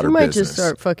on about She her might business. just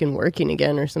start fucking working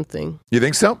again or something. You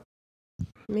think so?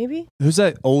 Maybe. Who's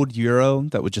that old Euro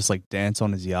that would just like dance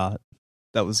on his yacht?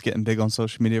 That was getting big on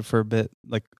social media for a bit,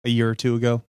 like a year or two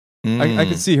ago. I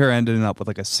could see her ending up with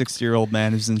like a 60-year-old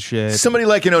man who's in shit. Somebody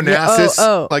like an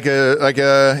Onassis, like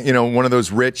a one of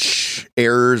those rich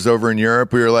heirs over in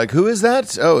Europe. We were like, who is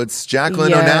that? Oh, it's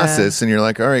Jacqueline Onassis, and you're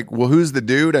like, all right, well, who's the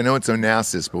dude? I know it's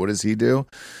Onassis, but what does he do?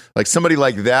 Like somebody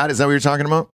like that. Is that what you're talking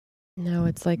about? No,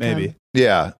 it's like maybe.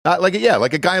 Yeah, like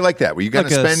a guy like that where you got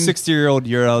to like spend a 60-year-old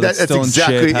Euro that's still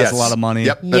exactly, in shape, has a lot of money.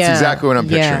 Yep, that's exactly what I'm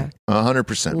picturing.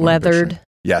 100%. Leathered.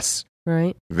 Yes.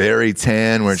 Right. Very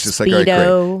tan, where it's just Speedo, like,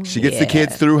 all right, great. She gets the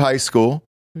kids through high school,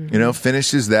 Mm-hmm.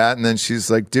 Finishes that, and then she's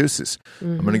like, deuces.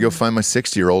 I'm going to go find my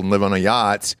 60-year-old and live on a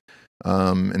yacht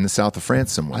in the south of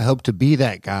France somewhere. I hope to be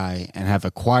that guy and have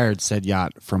acquired said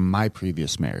yacht from my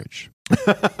previous marriage.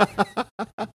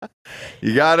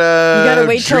 You gotta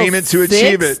wait dream till it to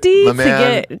achieve it, my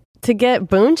man. to get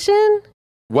Bunchen.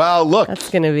 Well, look, That's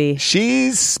gonna be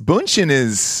Bunchen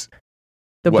is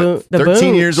the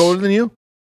 13 years Bunch. older than you.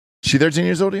 She 13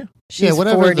 years older than you? She's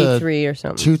whatever 43 or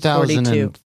something.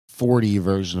 2040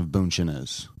 version of Bunchen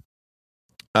is.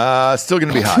 Still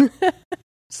gonna be hot.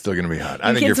 Still gonna be hot.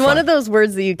 I think it's you're one fine. of those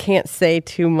words that you can't say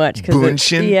too much because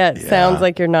Bunchen? it sounds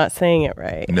like you're not saying it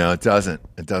right. No, it doesn't.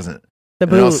 It doesn't. The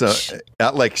And Bunch. also,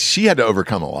 like, she had to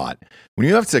overcome a lot. When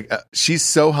you have to, she's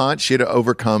so hot, she had to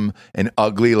overcome an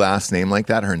ugly last name like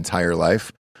that her entire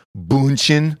life.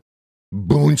 Bunchen,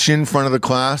 front of the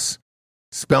class.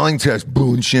 Spelling test,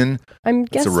 Bunchen. I'm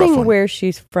That's a rough guessing one. where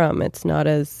she's from. It's not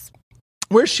as.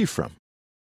 Where's she from?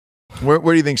 Where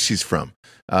do you think she's from?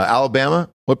 Alabama?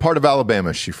 What part of Alabama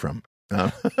is she from?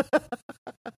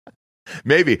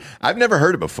 Maybe. I've never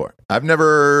heard it before. I've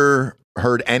never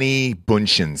heard any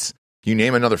Bunchens. Can you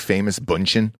name another famous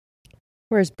Bunchen?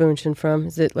 Where's Bunchen from?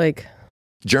 Is it like.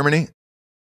 Germany?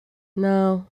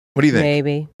 No. What do you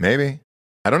think? Maybe.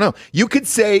 I don't know. You could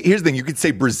say, here's the thing, you could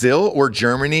say Brazil or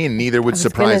Germany and neither would I was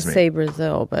surprise gonna me. say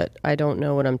Brazil, but I don't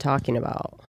know what I'm talking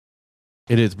about.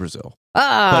 It is Brazil.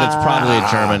 Ah. But it's probably a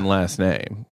German last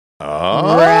name.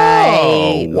 Oh,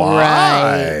 Right, why?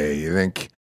 right. You think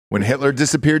when Hitler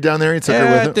disappeared down there, he took her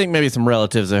I with him? think maybe some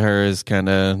relatives of hers kind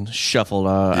of shuffled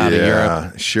out of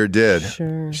Europe. Sure did.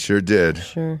 Sure. Did.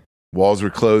 Sure. Walls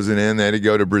were closing in. They had to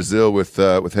go to Brazil with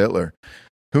Hitler.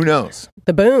 Who knows?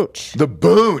 The Bunch. The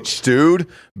Bunch, dude.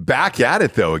 Back at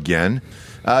it, though, again.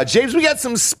 James, we got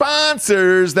some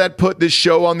sponsors that put this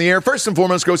show on the air. First and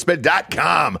foremost,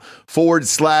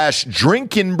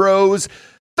 ghostbed.com/Drinkin' Bros.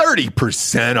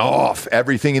 30% off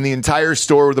everything in the entire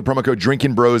store with the promo code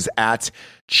Drinkin' Bros at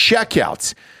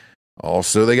checkout.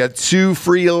 Also, they got 2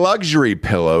 free luxury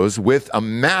pillows with a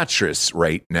mattress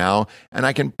right now. And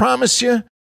I can promise you,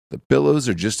 the pillows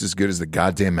are just as good as the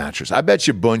goddamn mattress. I bet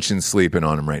you Bunchin's sleeping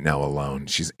on them right now alone.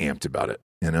 She's amped about it,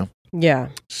 Yeah.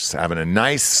 Just having a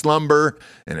nice slumber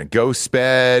in a ghost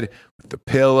bed with the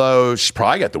pillow. She's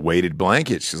probably got the weighted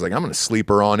blanket. She's like, I'm going to sleep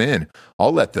her on in.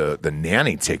 I'll let the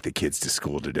nanny take the kids to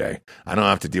school today. I don't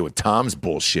have to deal with Tom's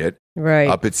bullshit. Right.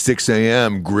 Up at 6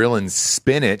 a.m. grilling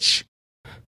spinach,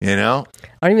 I don't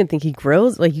even think he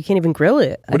grills. Like, you can't even grill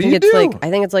it. What do think you it's do? I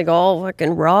think it's like all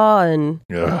fucking raw and.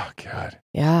 Oh, God.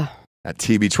 Yeah. That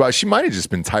TB12. She might have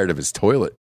just been tired of his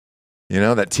toilet.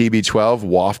 That TB12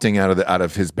 wafting out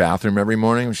of his bathroom every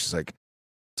morning. She's like,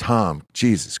 Tom,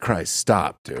 Jesus Christ,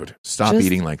 stop, dude. Stop Just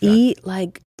eating like that. Eat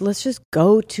let's just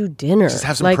go to dinner. Just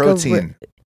have some Like protein.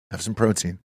 Have some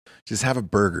protein. Just have a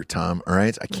burger, Tom. All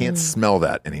right? I can't smell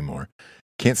that anymore.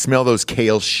 Can't smell those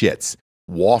kale shits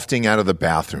wafting out of the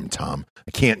bathroom, Tom.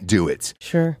 I can't do it.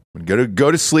 Sure. I'm going to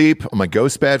go to sleep on my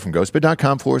ghost bed from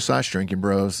ghostbed.com/Drinkin'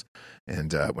 Bros.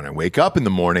 And when I wake up in the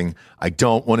morning, I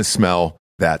don't want to smell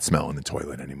that smell in the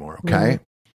toilet anymore, okay?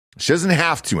 She doesn't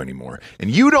have to anymore.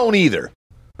 And you don't either.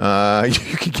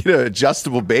 You can get an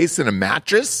adjustable base and a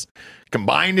mattress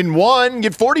combined in one.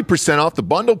 Get 40% off the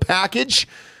bundle package.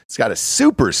 It's got a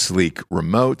super sleek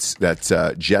remote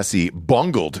that Jesse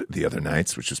bungled the other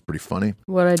nights, which was pretty funny.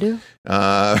 What'd I do?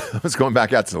 I was going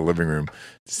back out to the living room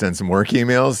to send some work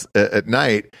emails at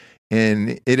night,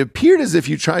 and it appeared as if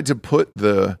you tried to put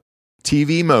the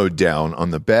TV mode down on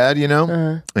the bed,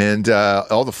 and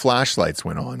all the flashlights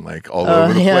went on, like all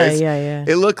over the place. Yeah.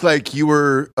 It looked like you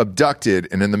were abducted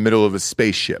and in the middle of a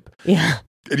spaceship. Yeah.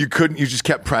 And you just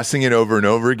kept pressing it over and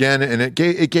over again, and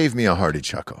it gave me a hearty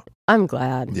chuckle. I'm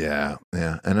glad. Yeah.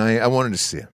 And I wanted to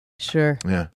see it. Sure.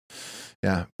 Yeah.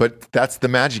 But that's the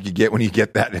magic you get when you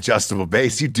get that adjustable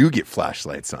base. You do get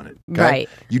flashlights on it. Okay? Right.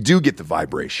 You do get the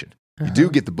vibration. You do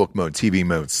get the book mode, TV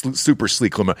mode, super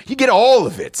sleek mode. You get all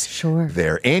of it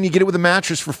there. And you get it with a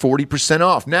mattress for 40%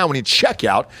 off. Now, when you check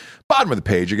out, bottom of the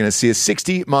page, you're going to see a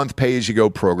 60-month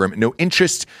pay-as-you-go program. No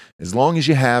interest as long as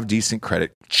you have decent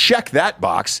credit. Check that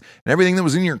box, and everything that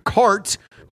was in your cart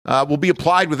will be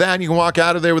applied with that. And you can walk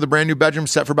out of there with a brand new bedroom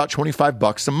set for about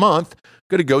 $25 a month.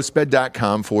 Go to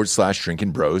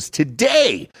ghostbed.com/drinking bros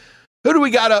today. Who do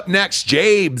we got up next,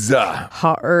 Jabes?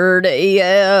 Hard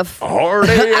AF. Hard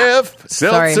AF.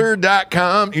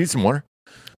 Seltzer.com. You need some water?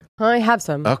 I have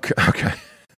some. Okay.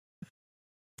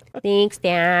 Thanks,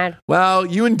 Dad. Well,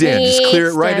 you and Dan just clear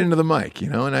it right Dad. into the mic,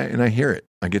 and I hear it.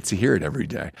 I get to hear it every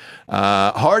day.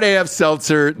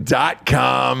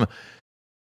 HardAFSeltzer.com.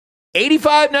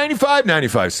 85, 95,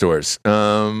 95 stores.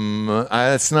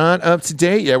 That's not up to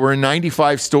date yet. We're in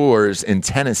 95 stores in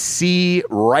Tennessee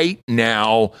right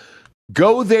now.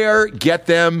 Go there, get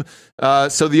them.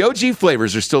 So the OG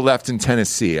flavors are still left in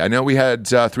Tennessee. I know we had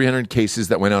 300 cases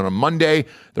that went out on Monday.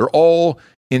 They're all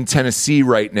in Tennessee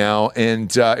right now. And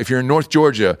if you're in North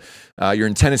Georgia, you're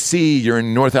in Tennessee, you're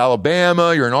in North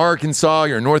Alabama, you're in Arkansas,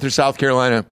 you're in North or South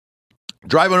Carolina,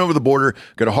 drive on over the border,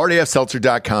 go to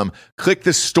hardafseltzer.com, click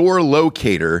the store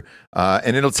locator,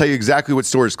 and it'll tell you exactly what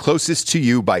store is closest to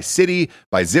you by city,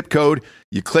 by zip code.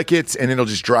 You click it, and it'll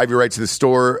just drive you right to the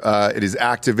store. It is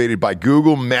activated by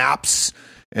Google Maps,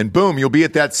 and boom, you'll be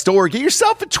at that store. Get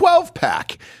yourself a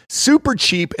 12-pack. Super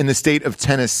cheap in the state of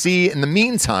Tennessee. In the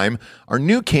meantime, our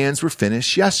new cans were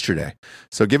finished yesterday.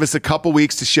 So give us a couple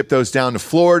weeks to ship those down to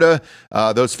Florida.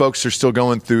 Those folks are still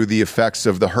going through the effects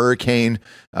of the hurricane,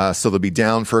 so they'll be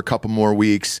down for a couple more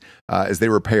weeks as they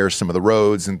repair some of the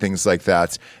roads and things like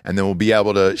that. And then we'll be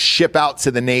able to ship out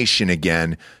to the nation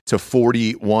again to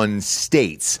 41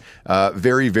 states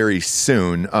very, very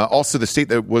soon. Also, the state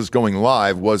that was going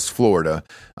live was Florida,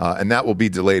 and that will be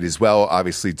delayed as well,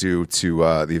 obviously due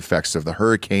to the effects of the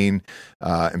hurricane,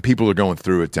 and people are going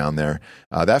through it down there.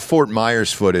 That Fort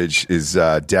Myers footage is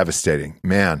devastating.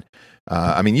 Man,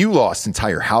 I mean, you lost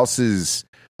entire houses,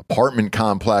 apartment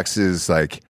complexes,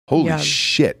 like, holy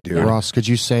shit, dude. Ross, could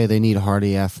you say they need Hard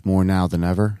AF more now than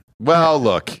ever? Well,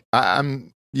 look,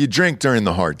 you drink during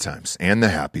the hard times and the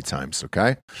happy times,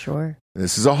 okay? Sure.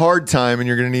 This is a hard time, and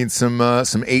you're going to need some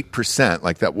 8%,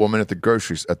 like that woman at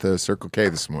the Circle K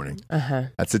this morning.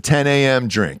 That's a 10 a.m.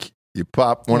 drink. You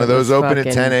pop one of those open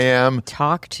at 10 a.m.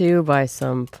 Talked to by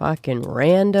some fucking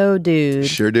rando dude.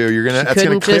 Sure do. That's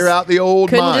gonna clear out the old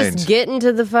mind. Couldn't just get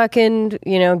into the fucking,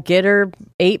 get her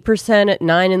 8% at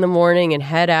 9 in the morning and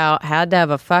head out. Had to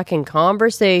have a fucking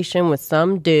conversation with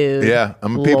some dude. Yeah,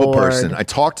 I'm a people person. I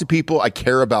talk to people. I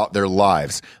care about their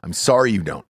lives. I'm sorry you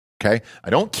don't. Okay, I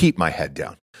don't keep my head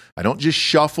down. I don't just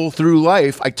shuffle through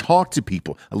life. I talk to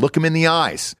people. I look them in the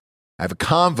eyes. I have a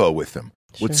convo with them.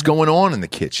 Sure. What's going on in the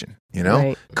kitchen?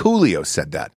 Right. Coolio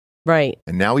said that. Right.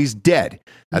 And now he's dead.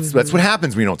 That's what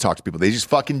happens when you don't talk to people. They just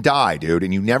fucking die, dude.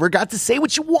 And you never got to say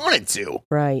what you wanted to.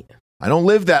 Right. I don't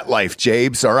live that life,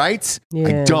 Jabes, all right? Yeah.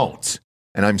 I don't.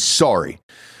 And I'm sorry.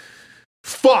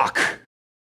 Fuck.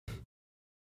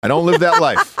 I don't live that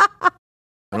life.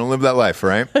 I don't live that life,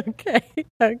 right?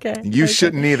 Okay. You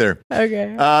shouldn't either.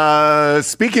 Okay.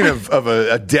 Speaking of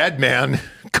a dead man,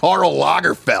 Karl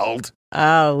Lagerfeld.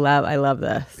 Oh, I love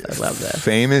this.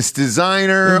 Famous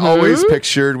designer, always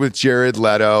pictured with Jared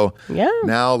Leto. Yeah.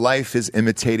 Now life is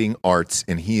imitating art,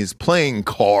 and he is playing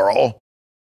Karl.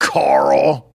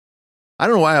 I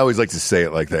don't know why I always like to say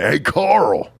it like that. Hey,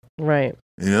 Karl. Right.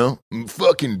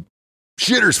 Fucking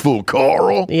shitter's full,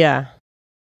 Karl. Yeah.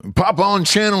 Pop on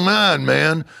Channel 9,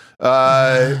 man.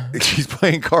 He's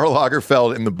playing Karl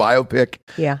Lagerfeld in the biopic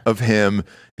of him.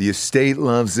 The estate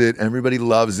loves it. Everybody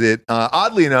loves it.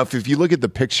 Oddly enough, if you look at the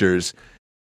pictures,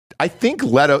 I think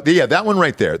Leto, that one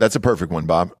right there. That's a perfect one,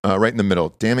 Bob. Right in the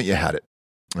middle. Damn it, you had it.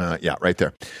 Right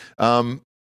there.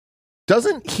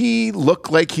 Doesn't he look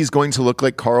like he's going to look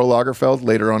like Karl Lagerfeld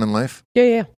later on in life?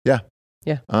 Yeah.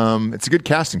 It's a good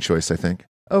casting choice, I think.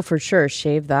 Oh, for sure.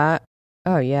 Shave that.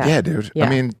 Oh yeah. Yeah, dude. Yeah. I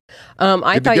mean, I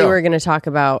good to thought you go. were going to talk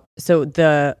about, so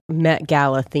the Met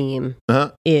Gala theme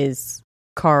uh-huh. is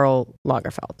Karl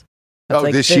Lagerfeld. Oh,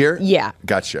 this year? Yeah.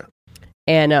 Gotcha.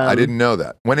 And I didn't know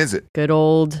that. When is it? good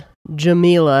old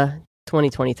Jamila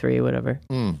 2023, whatever.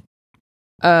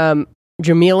 Mm.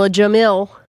 Jamila Jamil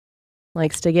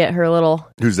likes to get her little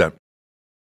Who's that?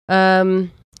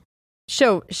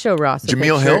 show Ross. a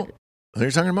Jamil picture. Hill? Are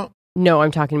you talking about? No,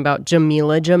 I'm talking about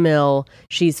Jamila Jamil.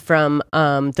 She's from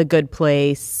The Good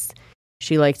Place.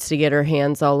 She likes to get her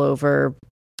hands all over,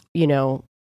 Let's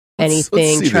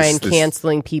anything, see trying this.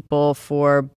 canceling people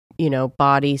for,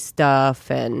 body stuff.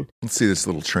 And Let's see this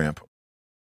little tramp.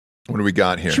 What do we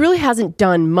got here? she really hasn't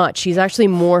done much. She's actually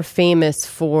more famous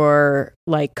for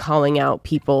like calling out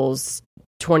people's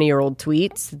 20-year-old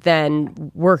tweets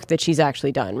than work that she's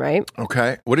actually done, right?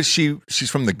 Okay. What is she? She's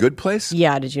from The Good Place?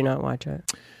 Yeah, did you not watch it?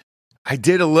 I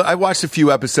did I watched a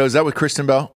few episodes. That with Kristen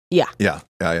Bell? Yeah. Yeah.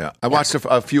 I watched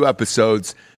a few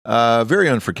episodes. Very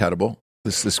unforgettable.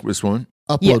 This one.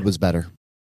 Upload Yeah. was better.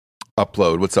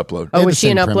 Upload. What's Upload? Oh, They had was the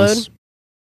she in same Upload? premise.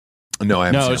 No, I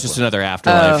haven't No, seen it's just Upload. another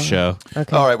afterlife Oh. show.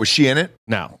 Okay. All right. Was she in it?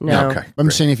 No. No. Okay. I'm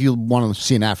great. saying if you want to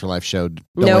see an Afterlife show, don't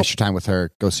Nope. waste your time with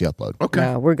her. Go see Upload. Okay.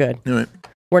 No, we're good. All right.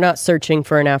 We're not searching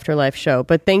for an afterlife show,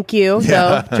 but thank you,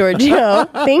 Yeah. though, Giorgio.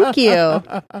 Thank you.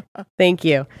 Thank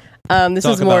you. This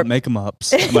Talk is more. about make 'em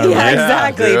ups. Am Yeah, I right?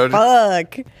 exactly. dude.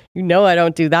 Fuck. You know I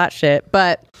don't do that shit.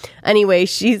 But anyway,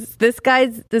 this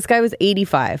guy was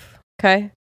 85.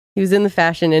 Okay, he was in the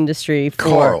fashion industry for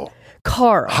Carl.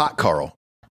 Hot Carl.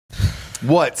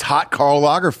 What's Hot Karl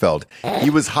Lagerfeld? He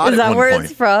was hot Is at that one where point.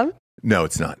 it's from? No,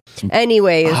 it's not.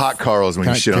 Anyways, Hot Carl is when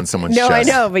you shit on someone's no, chest.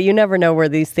 I know, but you never know where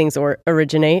these things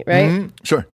originate, right? Mhm.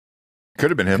 Sure.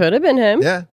 Could have been him. Could have been him.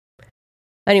 Yeah.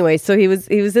 Anyway, so he was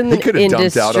in He the could have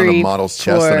dumped industry out on a model's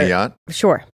chest on a yacht.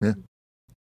 Sure. Yeah.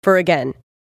 For again,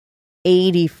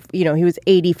 80, he was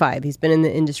 85. He's been in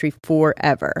the industry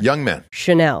forever. Young man.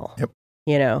 Chanel. Yep.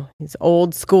 He's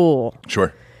old school.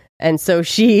 Sure. And so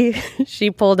she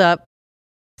pulled up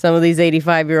some of these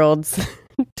 85-year-olds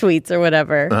tweets or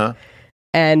whatever. Uh-huh.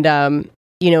 And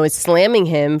is slamming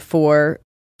him for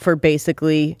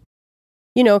basically,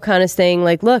 kind of saying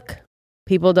like, look,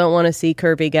 people don't want to see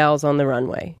curvy gals on the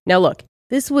runway. Now look,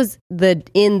 this was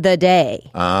in the day.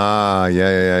 Ah,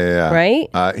 yeah.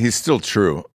 Right? He's still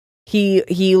true.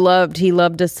 He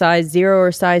loved a size 0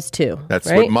 or size 2. That's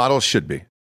right? what models should be.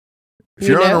 If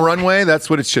You you're on know? a runway, that's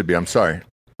what it should be. I'm sorry.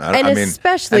 And I mean,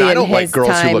 especially and I in don't like his girls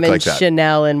who time look and like that.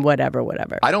 Chanel and whatever.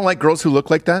 I don't like girls who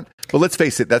look like that. But let's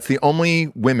face it, that's the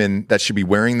only women that should be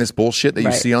wearing this bullshit that you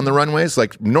Right. see on the runways.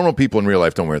 Like normal people in real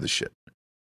life don't wear this shit.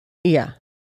 Yeah.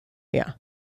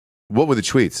 What were the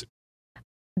tweets?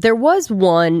 There was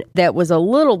one that was a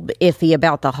little bit iffy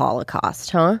about the Holocaust,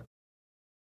 huh?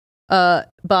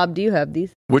 Bob, do you have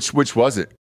these? Which was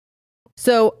it?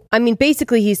 So, I mean,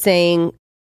 basically he's saying,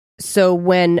 so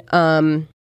when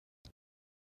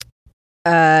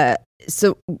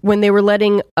they were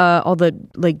letting all the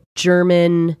like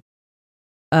German,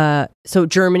 so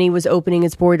Germany was opening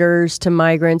its borders to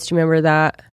migrants. Do you remember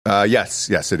that? Yes,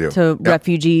 I do. To Yep.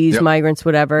 refugees, Yep. migrants,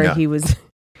 whatever. Yeah. He was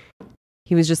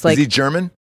just like, Is he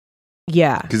German?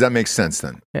 yeah, Because that makes sense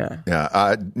then. yeah.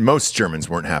 Yeah. Most Germans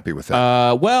weren't happy with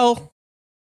that. Well,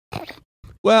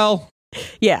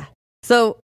 Yeah.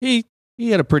 So, he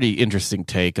had a pretty interesting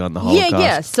take on the Holocaust.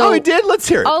 yeah. So he did? Let's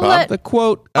hear it, I'll Bob. let- The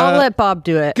quote. I'll let Bob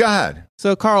do it. Go ahead.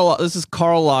 So this is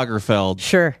Karl Lagerfeld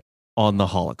Sure. on the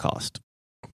Holocaust.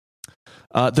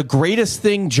 The greatest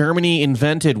thing Germany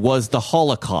invented was the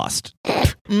Holocaust.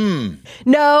 Mm.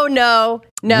 No.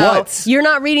 What? You're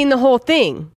not reading the whole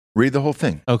thing. Read the whole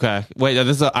thing. Okay, wait.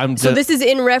 So this is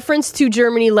in reference to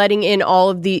Germany letting in all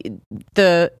of the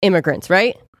immigrants,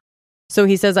 right? So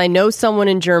he says, I know someone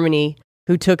in Germany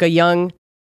who took a young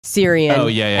Syrian. Oh,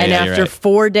 yeah, and yeah, you're after right.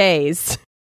 4 days.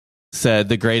 said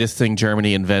the greatest thing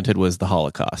Germany invented was the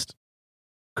Holocaust.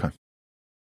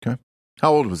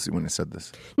 How old was he when he said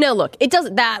this? No, look,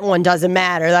 that one doesn't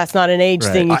matter. That's not an age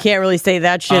Right. thing. You can't really say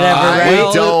that shit ever, I right?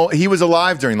 will- don't. He was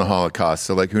alive during the Holocaust,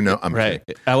 so like, who knows? I'm Right.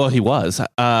 kidding. Well, he was.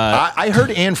 I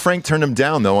heard Anne Frank turned him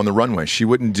down though on the runway. She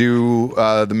wouldn't do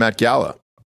the Met Gala,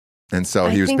 and so I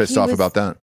he was think pissed he off was- about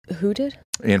that. Who did?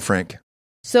 Anne Frank.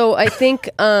 So I think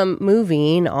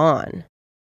moving on.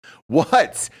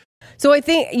 What? So I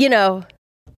think,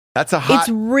 That's a hot. it's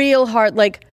real hard.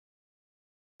 Like,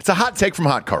 It's a hot take from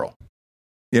Hot Carl.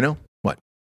 You know what?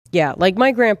 yeah, like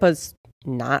my grandpa's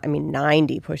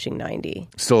 90, pushing 90.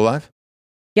 Still alive?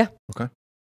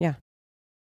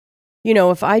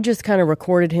 If I just kind of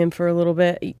recorded him for a little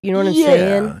bit, you know what I'm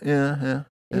saying? Yeah.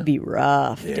 It'd be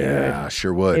rough, dude. Yeah,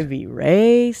 sure would. It'd be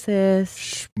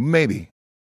racist. Maybe.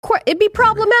 It'd be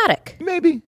problematic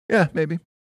Maybe. Yeah, maybe.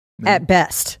 at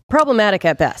best. Problematic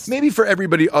at best. Maybe for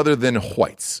everybody other than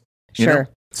whites. You Sure. know?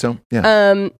 So,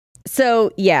 yeah.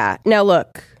 So yeah. Now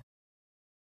look,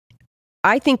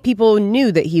 I think people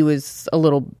knew that he was a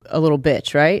little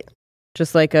bitch, right?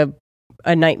 Just like a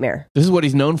nightmare, This is what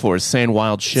he's known for, is saying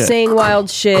wild shit. saying wild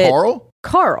shit. Carl?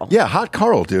 Carl. Yeah, Hot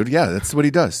Carl, dude. Yeah, that's what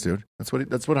he does, dude. That's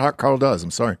what Hot Carl does.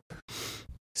 I'm sorry.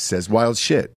 Says wild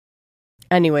shit.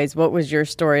 Anyways, what was your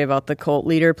story about the cult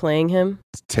leader playing him?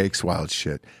 Takes wild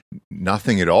shit.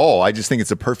 Nothing at all. I just think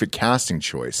it's a perfect casting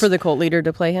choice. For the cult leader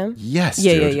to play him? Yes,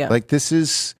 Yeah, dude. yeah. Like, this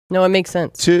is... No, it makes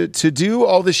sense. To do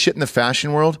all this shit in the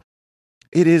fashion world,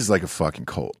 it is like a fucking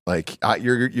cult. Like,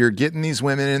 you're getting these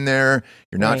women in there.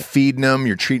 You're not Right. feeding them.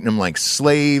 You're treating them like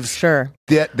slaves. Sure.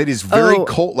 That is very Oh.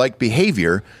 cult-like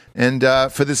behavior. And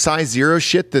for the size zero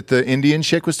shit that the Indian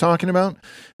chick was talking about,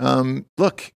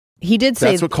 look, He did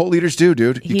say that's what cult leaders do,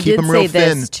 dude. You he keep did them real say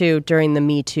thin. this too during the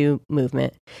Me Too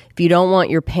movement. If you don't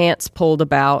want your pants pulled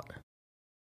about,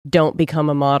 don't become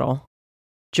a model.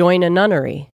 Join a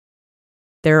nunnery.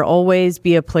 There'll always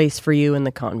be a place for you in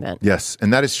the convent. Yes,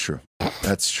 and that is true.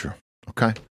 That's true.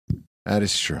 Okay, that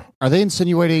is true. Are they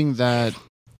insinuating that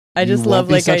I just you love won't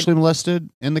be like sexually molested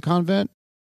in the convent?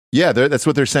 Yeah, that's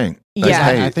what they're saying. Like, Yeah.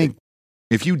 hey, I think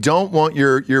if you don't want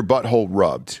your butthole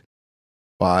rubbed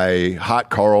by Hot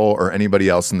Carl or anybody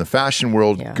else in the fashion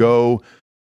world, Yeah. go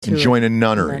and To join a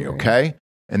nunnery, nunnery. okay?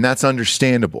 And that's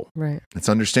understandable. right. It's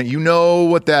understand. You know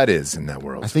what that is in that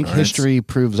world. I think all right? history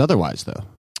proves otherwise, though.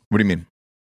 What do you mean?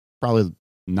 Probably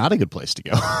not a good place to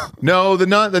go. No, the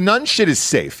nun shit is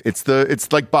safe. It's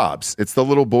like Bob's. It's the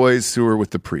little boys who are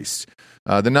with the priest.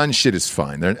 The nun shit is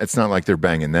fine. It's not like they're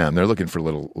banging them. They're looking for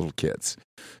little kids.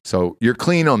 So you're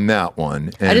clean on that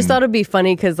one. I just And- thought it'd be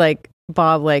funny because like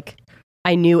Bob, like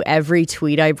I knew every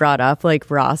tweet I brought up, like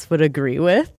Ross would agree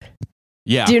with.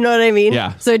 Yeah. Do you know what I mean?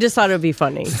 Yeah. So I just thought it would be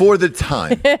funny. for the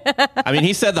time. I mean,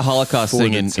 he said the Holocaust For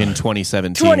thing the in time.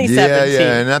 2017. 2017.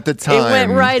 Yeah, and at the time, It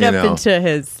went right you up know, into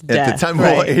his death. At the time,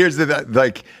 right. well, here's the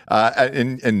like,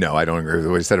 and no, I don't agree with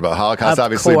what he said about Holocaust, Of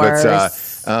obviously, course. but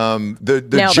the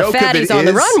Now, the joke of it fatties on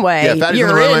the is- runway, yeah, fatties you're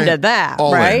on the runway, into that,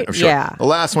 all in, right? I'm sure. Yeah. The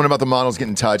last one about the models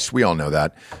getting touched, we all know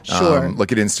that. Sure.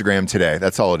 Look at Instagram today.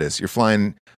 That's all it is. You're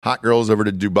flying hot girls over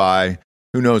to Dubai.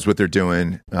 Who knows what they're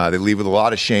doing? They leave with a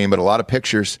lot of shame, but a lot of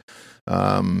pictures.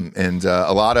 And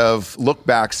a lot of look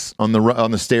backs on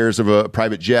the stairs of a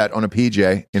private jet on a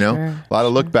PJ, you know, Sure, a lot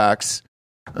of look backs.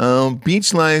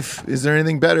 Beach life. Is there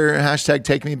anything better? Hashtag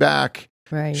take me back.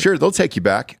 Right. Sure, they'll take you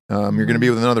back. You're going to be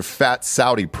with another fat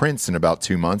Saudi prince in about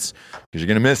 2 months because you're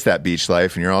going to miss that beach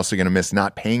life, and you're also going to miss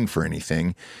not paying for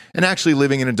anything and actually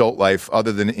living an adult life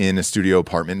other than in a studio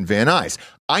apartment in Van Nuys.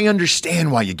 I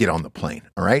understand why you get on the plane,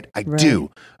 all right? I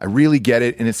do. I really get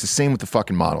it, and it's the same with the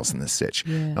fucking models in this sitch.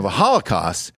 Yeah. Now, the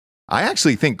Holocaust, I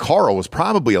actually think Carl was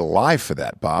probably alive for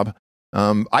that, Bob.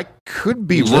 I could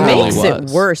be He wrong. literally Makes was.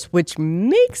 it worse, which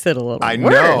makes it a little I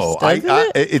worse. know. Doesn't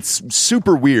it? It's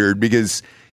super weird because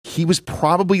he was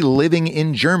probably living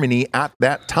in Germany at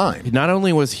that time. Not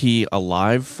only was he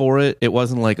alive for it, it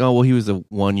wasn't like, oh, well, he was a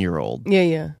 1-year-old. Yeah,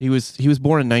 yeah. He was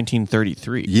born in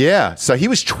 1933. Yeah. So he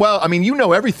was 12. I mean, you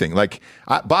know everything. Like,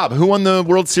 Bob, who won the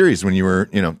World Series when you were,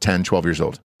 10, 12 years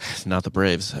old? It's not the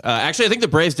Braves. Actually, I think the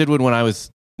Braves did win when I was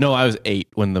 8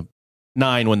 when the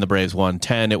 9 when the Braves won.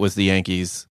 10 it was the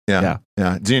Yankees. Yeah.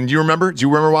 Do you remember? Do you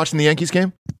remember watching the Yankees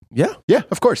game? Yeah. Yeah,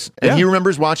 of course. And Yeah. he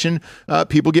remembers watching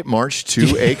people get marched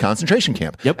to a concentration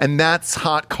camp. Yep. And that's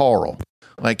Hot Carl.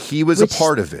 Like, he was Which- a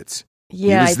part of it.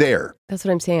 Yeah, he was there. That's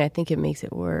what I'm saying. I think it makes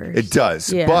it worse. It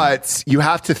does. Yeah. But you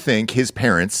have to think his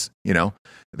parents,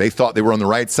 they thought they were on the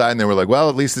right side and they were like, well,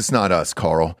 at least it's not us,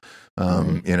 Carl.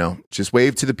 Just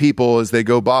wave to the people as they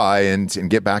go by and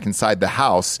get back inside the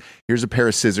house. Here's a pair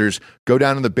of scissors. Go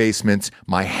down to the basement.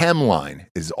 My hemline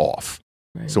is off.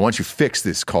 Right. So once you fix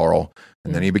this, Carl,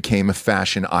 and then he became a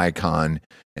fashion icon,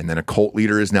 and then a cult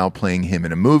leader is now playing him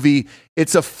in a movie.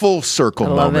 It's a full circle I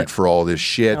love moment it. for all this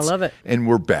shit. I love it. And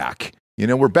we're back.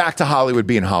 We're back to Hollywood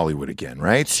being Hollywood again,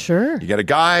 right? Sure. You got a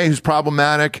guy who's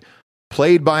problematic,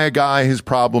 played by a guy who's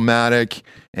problematic,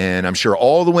 and I'm sure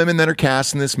all the women that are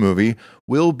cast in this movie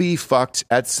will be fucked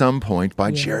at some point by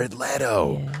Jared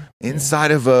Leto inside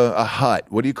of a hut.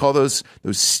 What do you call those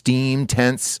steam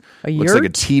tents? A Looks like a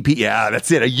yurt? teepee. Yeah,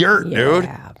 that's it. A yurt, dude.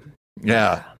 Yeah.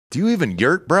 Yeah. Do you even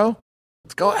yurt, bro?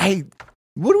 Let's go. Hey,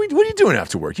 what are you doing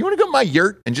after work? You want to go to my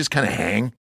yurt and just kind of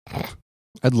hang?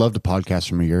 I'd love to podcast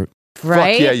from a yurt.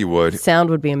 Right? Fuck yeah, you would. Sound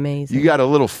would be amazing. You got a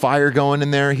little fire going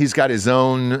in there. He's got his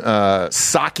own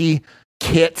sake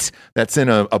kit that's in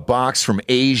a box from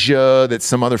Asia that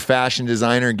some other fashion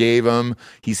designer gave him.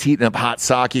 He's heating up hot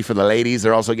sake for the ladies.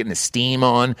 They're also getting a steam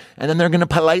on. And then they're going to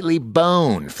politely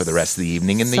bone for the rest of the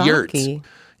evening in the yurt. Sake.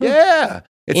 Yeah.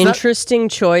 It's Interesting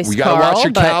choice, We got to Carl, watch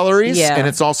your but calories, yeah. and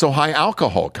it's also high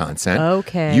alcohol content.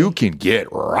 Okay. You can get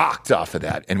rocked off of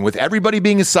that. And with everybody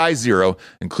being a size 0,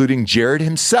 including Jared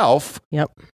himself,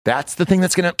 Yep. that's the thing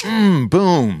that's going to,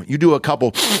 boom. You do a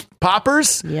couple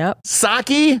poppers, Yep.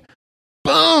 sake,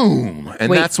 boom. And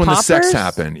Wait, that's when the sex poppers?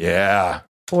 happened. Yeah.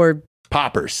 Or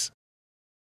Poppers.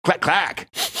 Clack, clack.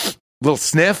 Little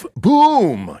sniff,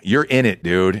 boom. You're in it,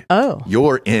 dude. oh,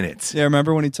 You're in it. Yeah,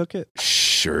 remember when he took it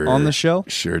Sure. on the show?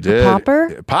 Sure did.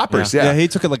 popper? Poppers, Yeah, yeah. he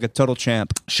took it like a total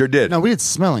champ. Sure did. No, we did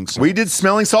smelling salts. We did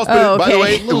smelling salts, but Oh, by the okay.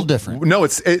 way, A little different. No,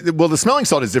 well, the smelling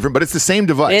salt is different, but it's the same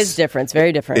device. it is different. It's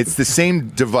very different. It's the same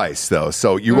device, though.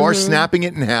 So you are snapping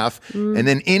it in half and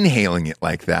then inhaling it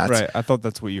like that. Right. I thought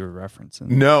that's what you were referencing.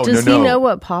 No, Does no, he no. know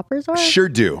what poppers are? Sure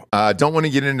do. Don't want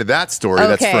to get into that story.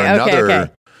 That's for Okay, another.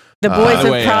 okay. The boys by the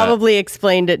have way, probably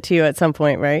explained it to you at some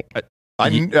point, right?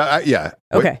 Yeah.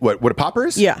 Okay. What a popper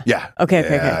is? Yeah. Yeah. Okay,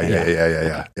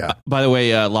 Yeah. By the way,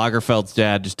 Lagerfeld's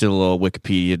dad just did a little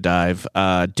Wikipedia dive.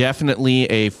 Definitely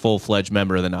a full-fledged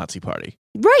member of the Nazi Party.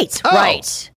 Right, Oh,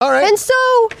 right. all right. And so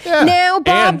Yeah. now, Bob,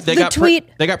 And they the got tweet.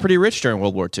 they got pretty rich during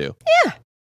World War II.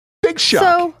 Big shock.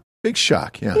 So Big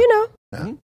shock. Yeah. you know,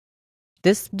 Yeah.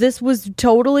 this was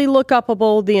totally look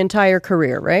upable the entire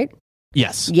career, right?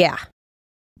 Yes. Yeah.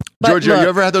 But Georgia, look, you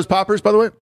ever had those poppers, by the way?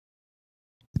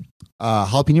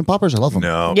 Jalapeno poppers, I love them.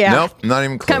 No. Yeah. Nope. Not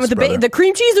even close. kind with brother. the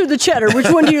cream cheese or the cheddar? Which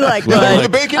one do you like, Well, bud? the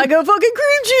bacon? I go fucking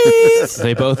cream cheese.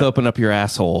 They both open up your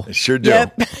asshole. Sure do.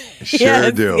 Yep. Sure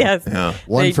Yes, do. yes. Yeah.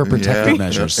 One They- for protective Yeah.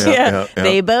 measures. Yeah. Yeah,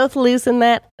 they both loosen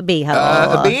that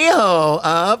beehole. Beehole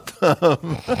up.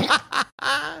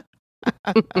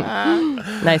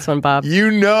 Nice one, Bob.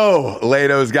 You know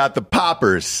Lado's got the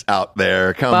poppers out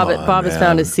there. Come on, Bob has man.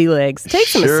 found his sea legs.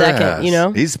 Takes him a Sure second, has. you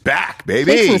know. He's back,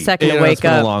 baby. Takes him a second You to know, wake it's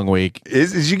been up. a long week.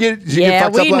 Did you get Yeah,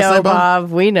 fucked up we last know, night, Bob?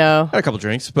 Bob. We know. Had a couple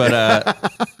drinks, but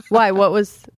Why? What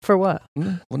was for what?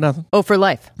 well, nothing. Oh, for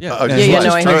life. Yeah. Oh, Yeah, just yeah, like-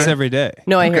 no, I hear Drinks you. every day.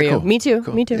 No, I hear Okay, you. cool. Me too.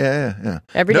 Cool. Me too. Yeah.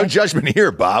 Every no day. judgment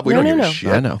here, Bob. We No, don't no, give a no. shit.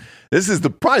 I know. This is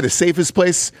probably the safest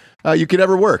place you could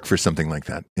ever work for something like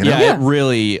that. You know? Yeah, Yeah. it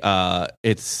really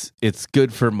it's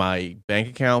good for my bank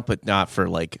account, but not for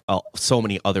like so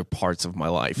many other parts of my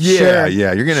life. Yeah, Sure.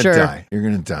 yeah. You're gonna Sure. die. You're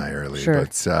gonna die early. Sure.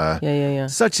 But Yeah.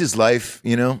 such is life,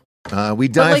 you know. We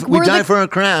die. like, we we're die the- for our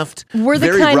craft. We're the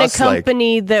Very kind of Russ-like.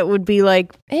 company that would be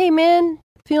like, "Hey, man,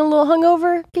 feeling a little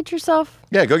hungover? Get yourself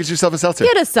Yeah, go get yourself a seltzer.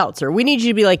 get a seltzer. We need you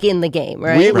to be like in the game,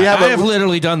 right? We have I a- have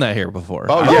literally done that here before.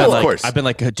 Oh, I've yeah, been of like, course. I've been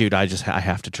like, dude, I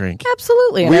have to drink.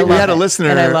 Absolutely. And I we love had a it. listener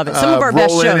and I love it. Some of our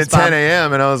best roll in shows, at 10 Bob.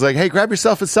 a.m. and I was like, hey, grab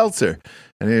yourself a seltzer.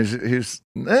 And he was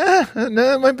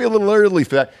no, it might be a little early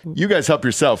for that. You guys help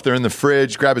yourself. They're in the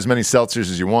fridge. Grab as many seltzers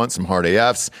as you want, some hard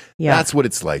AFs. Yeah. That's what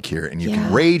it's like here. And you Yeah.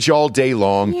 can rage all day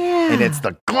long. Yeah. And it's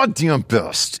the goddamn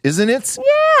best, isn't it?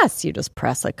 Yes, you just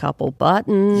press a couple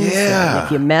buttons. Yeah. And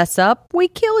if you mess up, we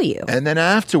kill you. And then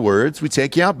afterwards, we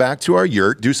take you out back to our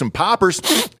yurt, do some poppers,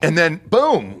 and then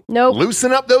boom. Nope.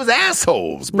 Loosen up those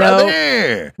assholes,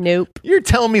 brother. Nope. You're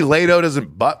telling me Lado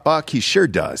doesn't butt buck? He sure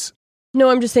does. No,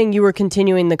 I'm just saying you were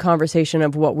continuing the conversation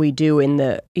of what we do in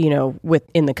the,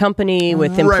 in the company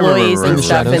with Right, employees right, and right,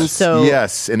 stuff. right. And so,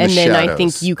 Yes, in the and then I shadows.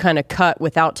 think you kind of cut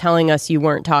without telling us you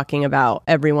weren't talking about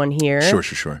everyone here.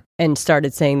 Sure. And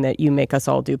started saying that you make us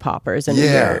all do poppers. And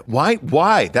Yeah. you're-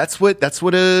 Why? That's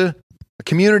what a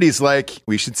community is like.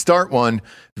 We should start one.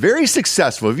 Very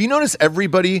successful. Have you noticed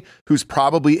everybody who's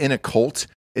probably in a cult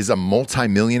is a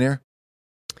multimillionaire?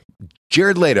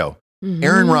 Jared Leto,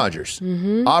 Aaron Rodgers,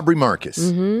 Aubrey Marcus.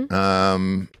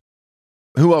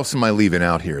 Who else am I leaving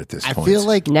out here at this I point? feel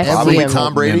like Next every year.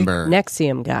 Tom Brady? member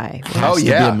Nexium guy. has Oh, to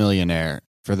yeah. be a millionaire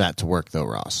for that to work, though,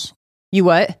 Ross. You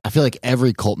what? I feel like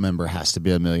every cult member has to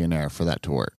be a millionaire for that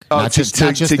to work. Oh, not just to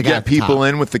the guy get at the people top.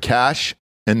 in with the cash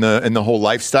and the whole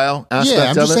lifestyle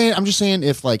aspect Yeah, of it. I'm just saying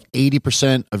if like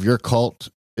 80% of your cult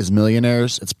is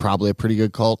millionaires, it's probably a pretty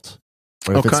good cult.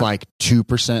 But if Okay. it's like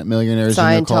 2% millionaires in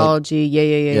your cult, Scientology.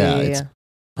 Yeah. it's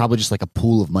probably just like a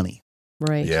pool of money.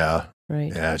 Right. Yeah,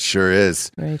 Right. yeah, it sure is.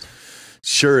 Right.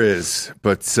 Sure is.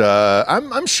 But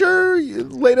I'm sure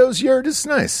Lato's yurt is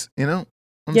nice. You know,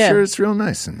 I'm Yeah. sure it's real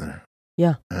nice in there.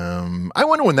 Yeah. I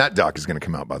wonder when that doc is going to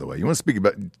come out. By the way, you want to speak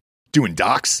about doing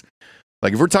docs?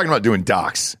 Like if we're talking about doing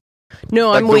docs, No,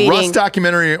 like I'm the waiting. Russ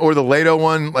documentary or the Lato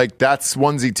one, like that's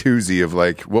onesie twosie of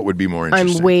like what would be more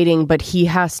interesting. I'm waiting, but he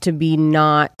has to be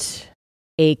not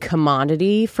a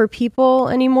commodity for people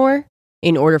anymore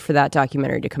in order for that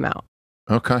documentary to come out.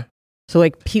 Okay. So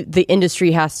like the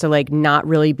industry has to like not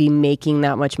really be making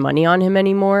that much money on him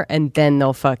anymore, and then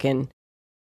they'll fucking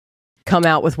come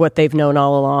out with what they've known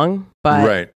all along. But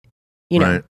Right. you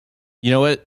know, Right. You know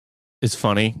what is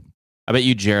funny? I bet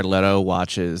you Jared Leto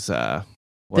watches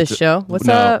this show. What's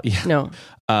no, up? yeah. No.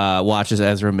 Watches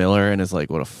Ezra Miller and is like,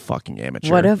 what a fucking amateur.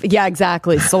 What if? Yeah,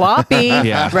 exactly. Sloppy.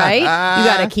 Yeah. Right. You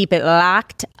got to keep it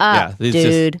locked up, it's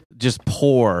dude. Just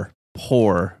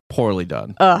poorly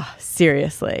done. Ugh,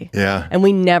 seriously. Yeah. And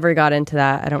we never got into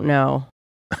that. I don't know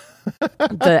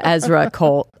the Ezra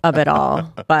cult of it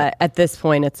all. But at this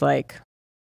point, it's like,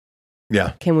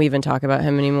 Yeah. can we even talk about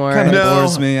him anymore? Kind of No.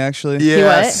 bores me, actually.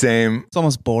 Yeah, what? same. It's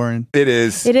almost boring. It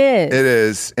is. It is. It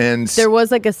is. And There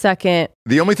was like a second.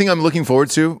 the only thing I'm looking forward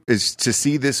to is to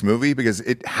see this movie because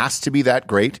it has to be that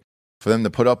great for them to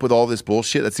put up with all this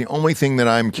bullshit. That's the only thing that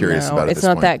I'm curious No, about at it's this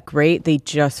not point. that great. They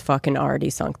just fucking already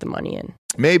sunk the money in.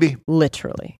 Maybe.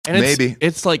 Literally. And Maybe.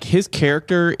 It's like his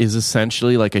character is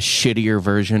essentially like a shittier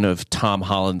version of Tom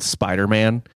Holland's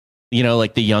Spider-Man. You know,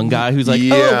 like the young guy who's like,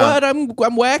 Yeah. oh, what? I'm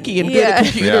wacky and good Yeah. at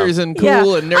computers and cool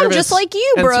Yeah. and nervous. I'm just like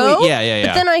you, and bro. sweet. Yeah.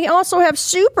 But then I also have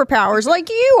superpowers like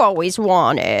you always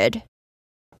wanted.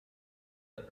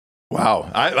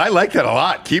 Wow. I like that a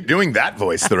lot. Keep doing that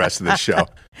voice the rest of the show.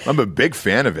 I'm a big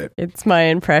fan of it. It's my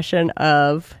impression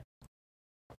of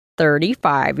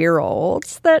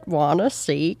 35-year-olds that want to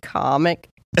see comic.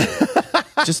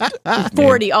 just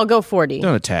 40. I'll go 40.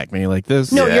 Don't attack me like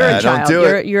this. No, Yeah, you're a don't child. do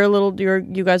it.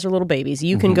 You guys are little babies.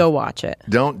 You can go watch it.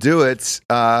 Don't do it.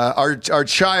 Our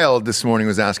child this morning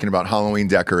was asking about Halloween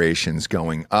decorations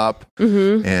going up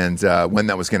and when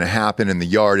that was going to happen in the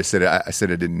yard. I said I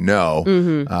didn't know.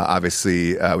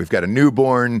 Obviously, we've got a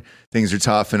newborn. Things are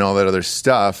tough and all that other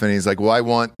stuff. And he's like, well, I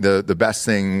want the best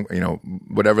thing, you know,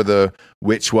 whatever the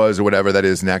witch was or whatever that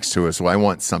is next to us. Well, I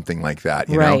want something like that,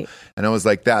 you know? Right. And I was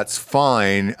like, that's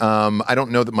fine. I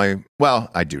don't know that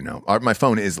I do know. My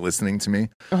phone is listening to me,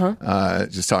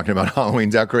 just talking about Halloween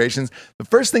decorations. The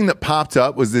first thing that popped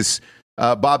up was this,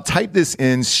 Bob typed this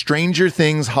in, Stranger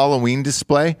Things Halloween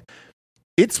display.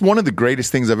 It's one of the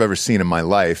greatest things I've ever seen in my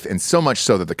life, and so much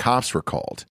so that the cops were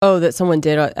called. Oh, that someone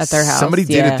did at their house. Somebody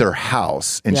did Yeah. at their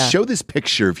house. And Yeah. show this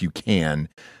picture if you can.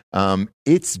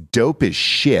 It's dope as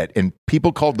shit. And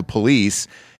people called the police,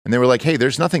 and they were like, hey,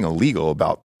 there's nothing illegal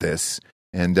about this.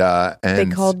 And They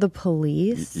called the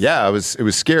police? yeah, it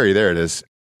was scary. There it is.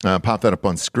 Pop that up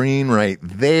on screen right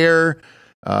there.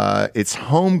 It's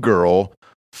Homegirl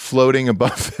floating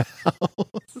above the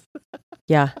house.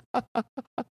 Yeah.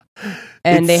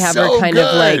 And they It's have so her kind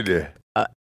of like good.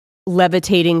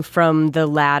 levitating from the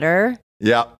ladder.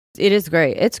 Yeah. It is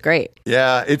great. It's great.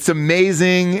 Yeah, it's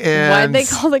amazing. And Why'd they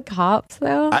call the cops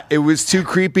though? it was too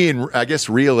creepy and I guess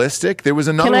realistic. There was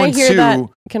another Can I one hear too. that?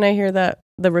 Can I hear that?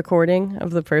 The recording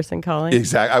of the person calling?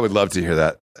 Exactly. I would love to hear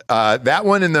that. That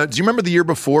one and do you remember the year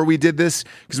before we did this?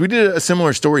 Because we did a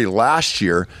similar story last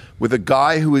year with a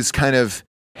guy who was kind of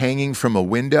hanging from a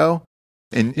window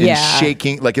and Yeah.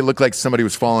 shaking, like it looked like somebody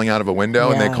was falling out of a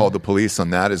window, and they Yeah. called the police on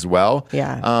that as well.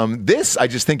 Yeah. This I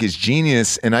just think is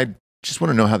genius, and I just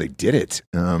want to know how they did it.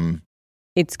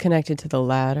 It's connected to the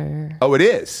ladder. Oh, it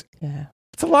is. Yeah.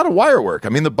 It's a lot of wire work. I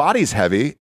mean, the body's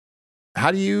heavy.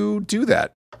 How do you do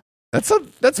that? That's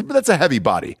a heavy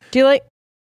body. Do you like?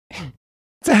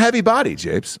 It's a heavy body,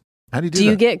 Japes. How do you do Do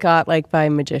you that? get got like by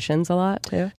magicians a lot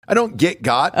too? I don't get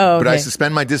got, Oh, but I okay.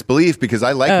 suspend my disbelief because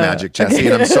I like Oh, magic, Jesse,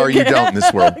 okay. and I'm sorry you don't in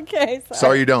this world. Okay.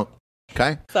 Sorry you don't.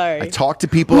 Okay? Sorry. I talk to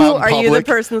people Ooh, out in are public. you the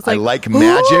person that's I like, like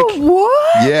magic. "Ooh,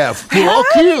 what? Yeah, How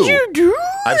fuck did you do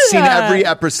I've seen that?" every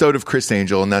episode of Chris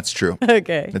Angel, and that's true.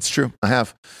 Okay. That's true. I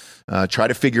have. Try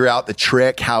to figure out the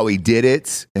trick, how he did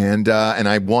it, and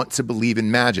I want to believe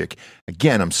in magic.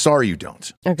 Again, I'm sorry you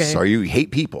don't. Okay. Sorry you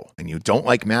hate people and you don't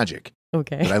like magic.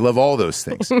 Okay. But I love all those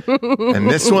things. And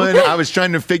this one, I was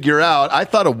trying to figure out. I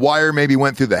thought a wire maybe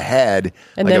went through the head,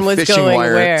 And like then a was fishing going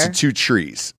wire where? to two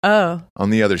trees Oh. on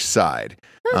the other side.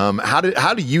 How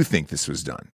do you think this was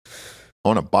done?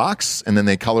 On a box, and then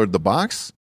they colored the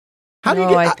box? How do you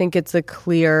No, get? I think it's a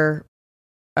clear,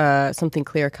 something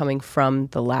clear coming from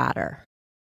the ladder.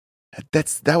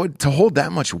 That would to hold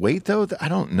that much weight though. I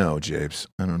don't know, Japes.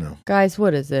 I don't know. Guys,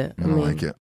 what is it? I don't like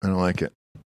it. I don't like it.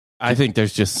 I think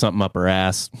there's just something up her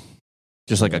ass.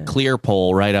 Just like a clear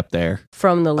pole right up there.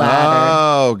 From the ladder.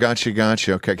 Oh, gotcha.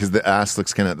 Okay, because the ass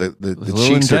looks kind of the There's a little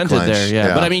cheeks are indented clenched. there,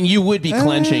 yeah. But I mean, you would be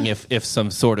clenching if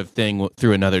some sort of thing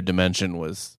through another dimension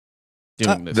was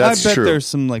doing this. That's I bet true. there's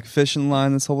some like fishing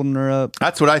line that's holding her up.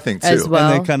 That's what I think too. As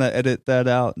well. And they kind of edit that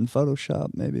out in Photoshop,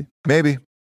 maybe. Maybe.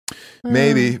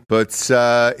 Maybe, but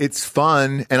it's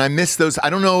fun, and I miss those. I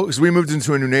don't know, because we moved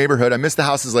into a new neighborhood. I miss the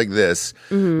houses like this,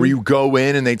 where you go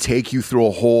in and they take you through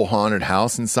a whole haunted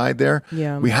house inside there.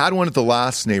 Yeah. We had one at the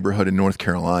last neighborhood in North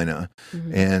Carolina,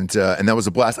 and that was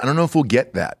a blast. I don't know if we'll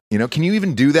get that. Can you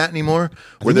even do that anymore?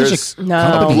 Where there's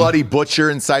No. a bloody butcher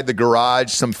inside the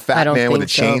garage, some I fat don't man with a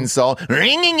think so. chainsaw,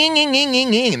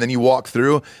 and then you walk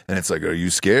through, and it's like, are you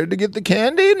scared to get the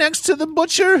candy next to the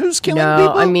butcher who's killing No,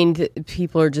 people? I mean,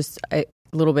 people are just a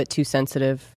little bit too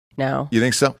sensitive now. You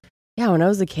think so? Yeah, when I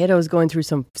was a kid, I was going through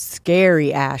some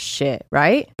scary ass shit,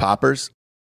 right? Poppers?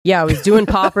 Yeah, I was doing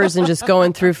poppers and just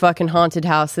going through fucking haunted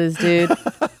houses, dude.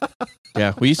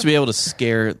 Yeah, we used to be able to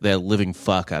scare the living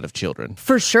fuck out of children.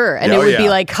 For sure. And Yeah, it would yeah. be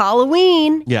like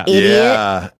Halloween, Yeah.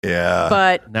 idiot. Yeah.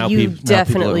 But Now you people are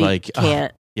definitely like, "Ugh."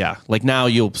 can't. Yeah, like now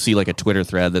you'll see like a Twitter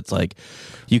thread that's like,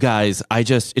 you guys,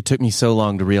 it took me so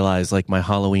long to realize like my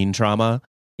Halloween trauma.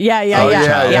 Yeah.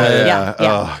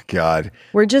 Oh God,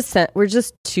 We're just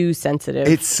too sensitive.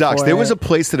 it sucks. for There was it. a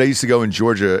place that I used to go in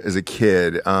Georgia as a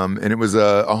kid, and it was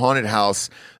a haunted house,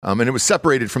 and it was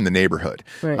separated from the neighborhood.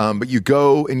 Right. But you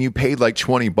go and you paid like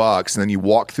 $20, and then you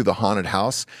walk through the haunted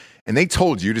house, and they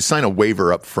told you to sign a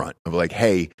waiver up front of like,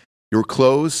 hey, your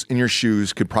clothes and your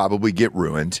shoes could probably get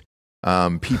ruined.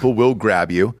 People will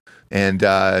grab you, and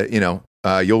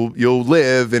you'll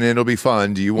live, and it'll be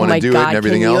fun. Do you want to do it and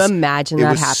everything can else? you imagine It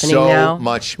that was happening so now?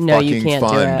 much No, you fucking can't do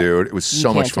fun, it. dude. It was You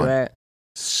so much can't do fun. it.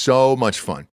 So much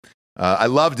fun. I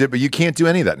loved it, but you can't do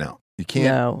any of that now. You can't.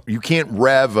 No. You can't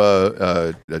rev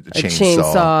a chainsaw.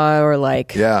 chainsaw or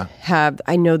like Yeah.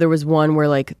 I know there was one where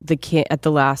like at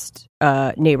the last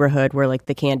neighborhood where like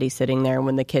the candy's sitting there, and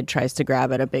when the kid tries to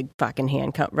grab it, a big fucking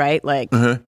hand cut, right? Like,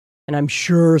 Uh-huh. and I'm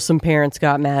sure some parents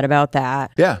got mad about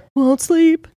that. Yeah. Won't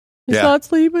sleep. It's Yeah. not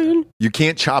sleeping. You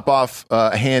can't chop off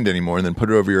a hand anymore and then put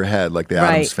it over your head like the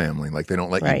Right. Addams family. Like they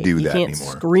don't let Right. you do that can't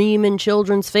anymore. scream in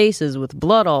children's faces with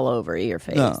blood all over your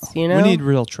face. No, You know? we need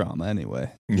real trauma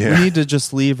anyway. Yeah. We need to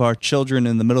just leave our children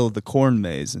in the middle of the corn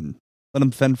maze and let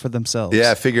them fend for themselves.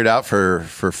 Yeah, figured out for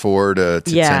 4 to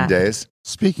Yeah. 10 days.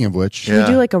 Speaking of which, Should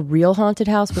we do like a real haunted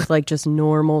house with like just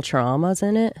normal traumas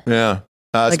in it? Yeah.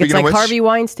 Like it's Speaking like of which, Harvey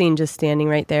Weinstein just standing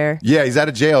right there. Yeah, he's out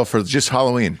of jail for just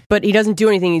Halloween. But he doesn't do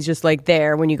anything. He's just like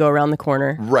there when you go around the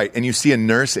corner. Right. And you see a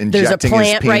nurse There's injecting a his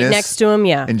plant penis. right next to him.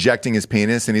 Yeah. Injecting his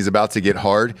penis, and he's about to get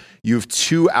hard. You have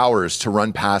 2 hours to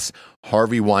run past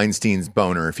Harvey Weinstein's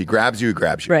boner. If he grabs you, he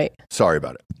grabs you. Right. Sorry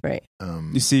about it. Right.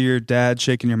 You see your dad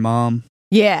shaking your mom.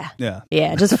 Yeah. Yeah.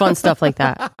 Yeah. Just fun stuff like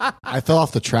that. I fell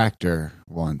off the tractor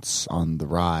once on the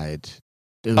ride.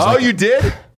 It was Oh, like you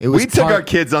did? It was We took part- our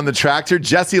kids on the tractor.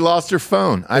 Jessie lost her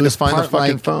phone. I had it to was find the part,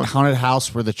 fucking like, phone. haunted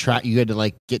house where you had to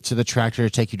like get to the tractor to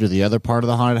take you to the other part of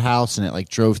the haunted house, and it like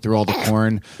drove through all the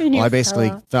corn. And you Well, I basically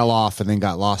fell off. fell off and then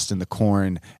got lost in the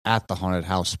corn at the haunted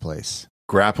house place.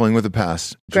 Grappling with the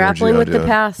past. Grappling Giorgio, with the dude.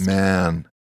 past. Man.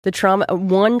 The trauma,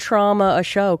 one trauma a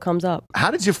show comes up.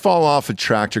 How did you fall off a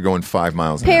tractor going 5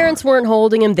 miles an Parents weren't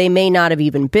holding him. They may not have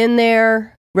even been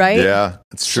there. Right? Yeah,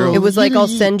 it's true. It was like, I'll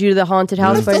send you to the haunted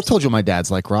house. I told you my dad's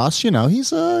like Ross. You know,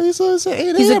 he's a He's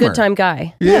a good time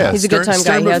guy. Yeah, He's a good time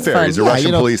guy. He has fun. He's a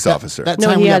Russian police officer. That No,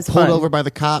 time he we got has pulled fun. over by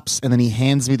the cops, and then he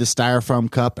hands me the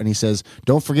styrofoam cup, and he says,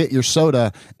 "Don't forget your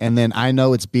soda." And then I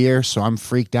know it's beer, so I'm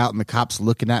freaked out, and the cops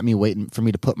looking at me, waiting for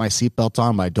me to put my seatbelt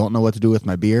on, but I don't know what to do with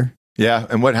my beer. Yeah,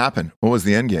 and what happened? What was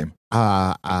the end game?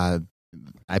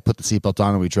 I put the seatbelt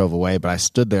on and we drove away, but I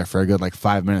stood there for a good like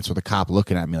 5 minutes with a cop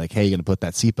looking at me like, "Hey, you gonna put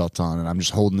that seatbelt on?" And I'm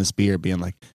just holding this beer, being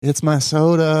like, "It's my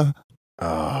soda."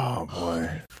 Oh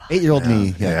boy, 8-year-old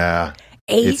me. Yeah,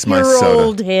 it's my soda.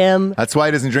 8-year-old him. That's why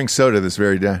he doesn't drink soda this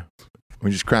very day.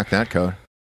 We just cracked that code.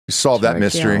 We solved that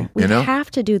mystery. We You know,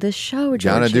 have to do this show,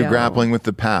 gotta do Giorgio. grappling with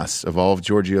the past of all of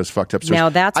Giorgio's fucked up stories. Now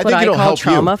that's I what think I it'll call help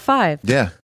trauma you. 5. Yeah,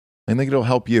 I think it'll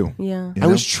help you. Yeah. You I know?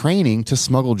 was training to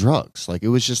smuggle drugs. Like it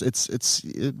was just,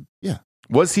 yeah.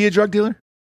 Was he a drug dealer?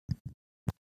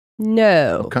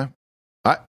 No. Okay.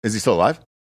 Is he still alive?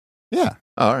 Yeah.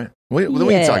 Oh, all right. We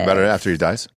can talk about it after he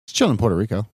dies. He's chilling in Puerto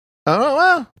Rico. Oh,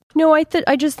 well. No, I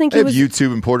just think They he have was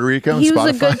YouTube in Puerto Rico and he Spotify.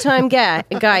 was a good time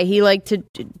guy. He liked to.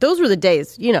 Those were the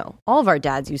days. You know, all of our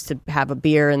dads used to have a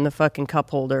beer in the fucking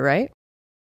cup holder, right?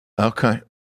 Okay.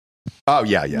 Oh,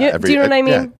 yeah. Yeah, do you know what I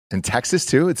mean? Yeah. In Texas,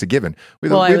 too, it's a given. We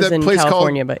Well, I have was that in place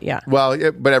California, but yeah. Well,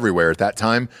 but everywhere at that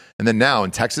time. And then now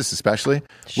in Texas, especially,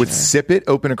 with Sip It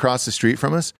open across the street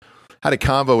from us. Had a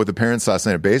convo with the parents last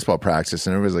night at baseball practice,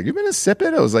 and everybody's like, "You've been to Sip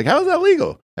It?" I was like, "How is that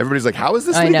legal?" Everybody's like, "How is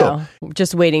this I legal?" know.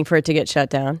 Just waiting for it to get shut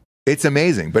down. It's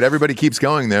amazing. But everybody keeps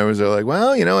going there because they're like,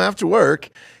 well, after work,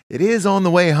 it is on the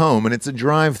way home and it's a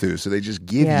drive-through. So they just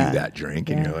give you that drink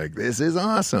and you're like, this is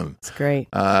awesome. It's great.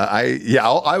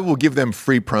 I will give them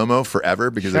free promo forever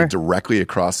because they're directly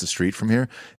across the street from here.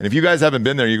 And if you guys haven't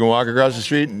been there, you can walk across the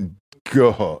street and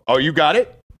go. Oh, you got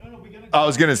it? I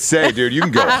was going to say, dude, you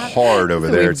can go hard over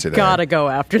there today. Gotta go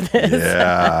after this.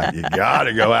 Yeah, you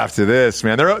gotta go after this,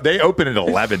 man. They open at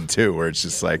 11 too, where it's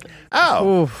just like,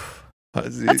 Oof.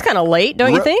 That's kind of late,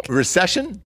 don't you think?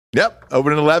 Recession? Yep,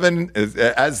 open at 11.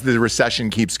 As the recession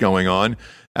keeps going on,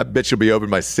 that bitch will be open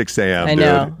by 6 a.m. I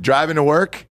know. Dude. Driving to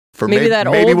work for maybe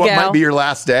what gal, might be your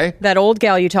last day. That old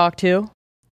gal you talked to.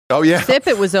 Oh yeah, Sip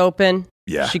it was open.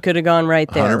 Yeah, she could have gone right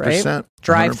there, 100%, right?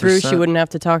 Drive through. She wouldn't have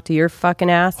to talk to your fucking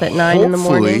ass at 9 in the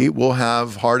morning. Hopefully, we'll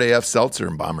have hard AF seltzer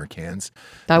and bomber cans.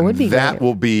 That would be that great.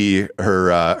 will be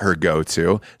her go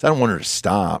to. I don't want her to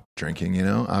stop drinking.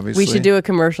 Obviously, we should do a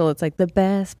commercial. It's like the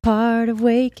best part of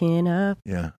waking up.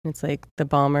 Yeah, it's like the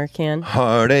bomber can.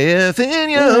 Hard AF in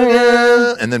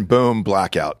yoga, and then boom,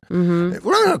 blackout. Mm-hmm.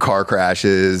 We're on car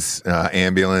crashes,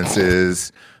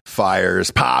 ambulances.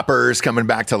 Fires, poppers coming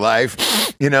back to life,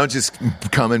 just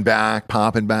coming back,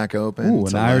 popping back open. Ooh,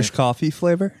 an Irish coffee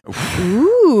flavor.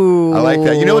 Ooh, I like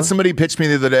that. You know what somebody pitched me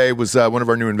the other day was one of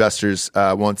our new investors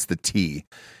wants the tea.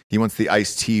 He wants the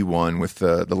iced tea one with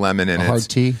the lemon in it. Hard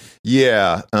tea?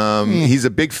 Yeah. He's a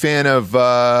big fan of,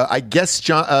 I guess,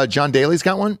 John Daly's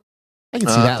got one. I can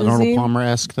see that an Arnold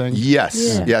Palmer-esque thing.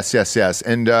 Yes.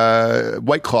 And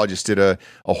White Claw just did a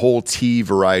whole tea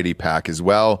variety pack as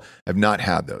well. I've not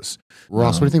had those.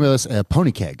 Ross, what do you think about this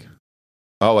pony keg?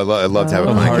 Oh, I'd love to have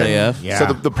a pony Hard keg. AF. Yeah.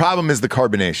 So the problem is the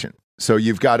carbonation. So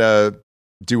you've got to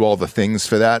do all the things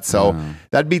for that. So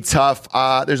that'd be tough.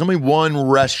 There's only one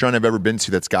restaurant I've ever been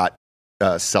to that's got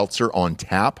seltzer on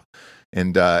tap.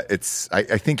 And I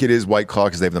think it is White Claw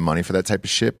because they have the money for that type of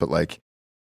shit. But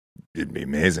it'd be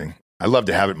amazing. I'd love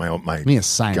to have it in my Me, a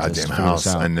scientist, goddamn house.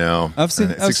 I know. I've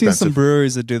seen some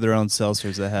breweries that do their own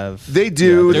seltzers that have. They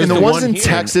do. Yeah, and the the ones one in here.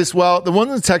 Texas, the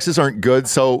ones in Texas aren't good.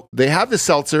 So they have the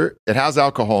seltzer. It has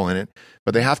alcohol in it,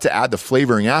 but they have to add the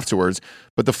flavoring afterwards.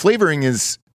 But the flavoring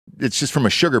it's just from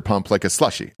a sugar pump, like a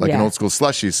slushy, like an old school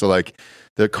slushy. So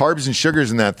the carbs and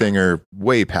sugars in that thing are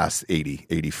way past 80,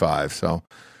 85. So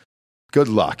good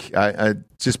luck. I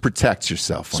just protect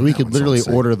yourself. So we could literally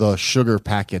order the sugar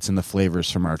packets and the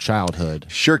flavors from our childhood.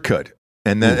 Sure could.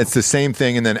 And then it's the same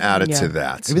thing and then add it to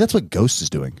that. Maybe that's what Ghost is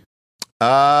doing.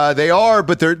 They are,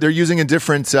 but they're using a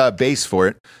different base for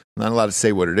it. I'm not allowed to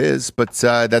say what it is, but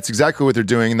that's exactly what they're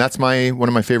doing. And that's one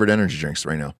of my favorite energy drinks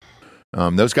right now.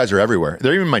 Those guys are everywhere.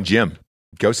 They're even in my gym.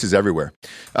 Ghost is everywhere.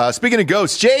 Speaking of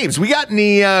ghosts, James, we got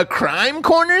any crime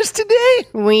corners today?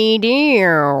 We do.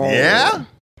 Yeah?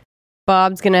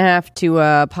 Bob's going to have to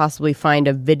possibly find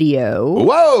a video.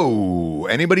 Whoa!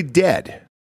 Anybody dead?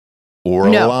 Or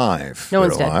No. alive? No Or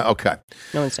one's dead. alive? Okay.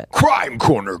 No one's dead. Crime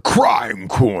corner, crime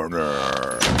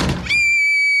corner.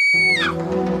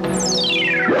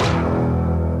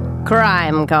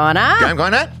 Crime corner. Crime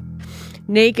corner?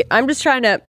 Naked. I'm just trying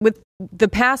to, with the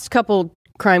past couple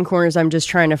crime corners, I'm just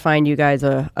trying to find you guys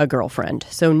a girlfriend.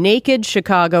 So, naked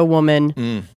Chicago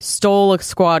woman stole a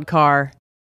squad car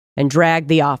and dragged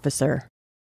the officer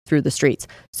through the streets.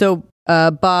 So,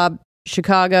 Bob,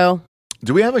 Chicago.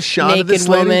 Do we have a shot naked of this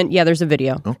lady? woman. Yeah, there's a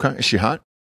video. Okay. Is she hot?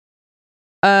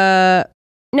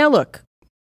 Now look,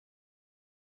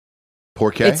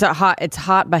 Porqué? it's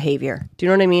hot behavior. Do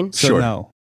you know what I mean? So Sure. no.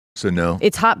 So no.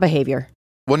 It's hot behavior.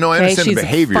 Well, no, I Okay, understand the she's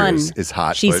behavior fun. is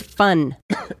hot, She's but fun.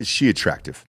 is she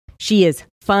attractive? She is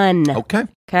fun. Okay.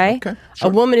 Okay. Okay. A Sure.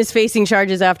 woman is facing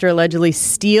charges after allegedly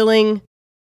stealing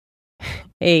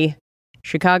a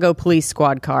Chicago police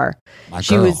squad car. My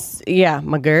She girl. was,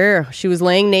 my girl. She was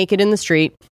laying naked in the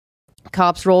street.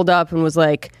 Cops rolled up and was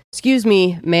like, "Excuse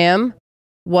me, ma'am,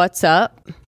 what's up?"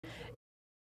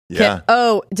 Yeah.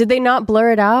 Did they not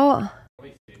blur it out?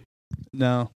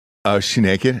 No. Oh, is she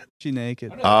naked? She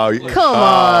naked. Oh, Come Oh,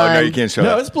 on. no, you can't show No,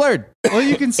 that. it's blurred. Well,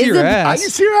 you can see Is her it- I ass. can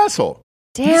see your asshole.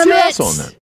 You can Damn see your it. asshole in that.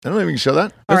 I don't know if you can show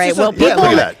that. All right, just well, a- people, yeah, look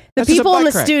at that. the That's just a people in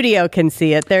butt the crack. studio can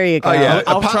see it. There you go. Oh, yeah.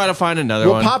 I'll pop- try to find another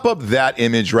We'll one. pop up that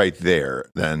image right there.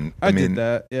 Then I mean, did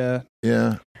that. Yeah.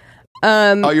 Yeah.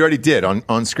 Oh, you already did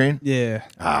on screen. Yeah.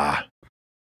 Ah.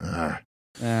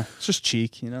 Yeah. It's just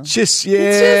cheek, you know? Just just,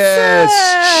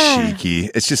 it's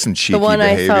cheeky. It's just some cheeky the one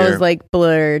behavior. I saw was like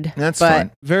blurred. That's but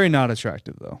fine. Very not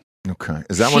attractive, though. Okay.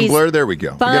 Is that one She's blurred? There we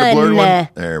go. We got a blurred fun. one.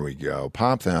 There we go.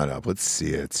 Pop that up. Let's see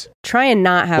it. Try and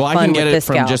not have well, I fun can with get it this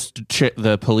from gal. just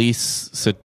the police.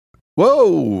 So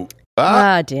Whoa.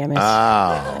 Damn it.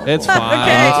 Oh. It's fine.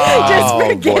 Okay, It's fine. just Oh,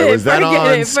 forget boy. it. Was that forget on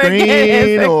it, forget screen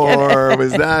it, forget or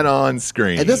was that on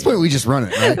screen? At this point, we just run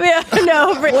it, right? Yeah,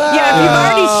 no, if you've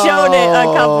already shown it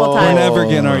a couple We're times. never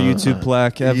getting our YouTube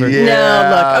plaque ever. Yeah,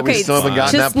 No, look, okay, we still haven't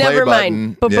gotten just that play never button.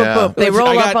 mind. Boop, Yeah. boop, boop. They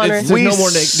roll up on her. There's We no more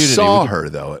nudity. saw her,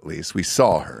 though, at least. We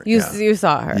saw her. You yeah.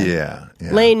 saw her. Yeah.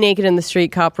 Yeah. Laying naked in the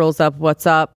street, cop rolls up. What's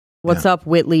up? What's up,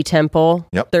 Whitley Temple?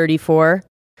 Yep. 34.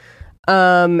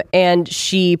 And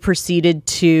she proceeded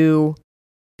to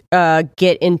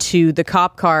get into the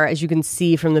cop car. As you can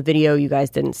see from the video, you guys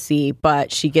didn't see,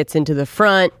 but she gets into the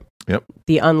front. Yep.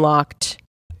 The unlocked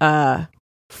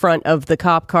front of the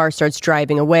cop car, starts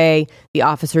driving away. The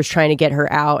officer's trying to get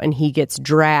her out, and he gets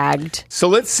dragged. So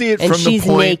let's see it And from she's the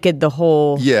point. naked the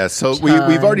whole Yeah, so we've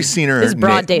already seen her. It's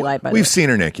broad daylight, by the We've way. seen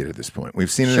her naked at this point. We've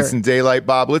seen this Sure. in daylight,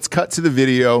 Bob. Let's cut to the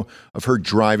video of her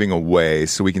driving away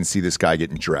so we can see this guy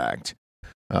getting dragged.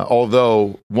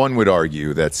 Although one would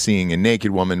argue that seeing a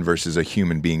naked woman versus a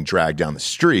human being dragged down the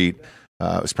street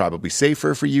was probably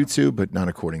safer for YouTube, but not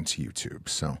according to YouTube.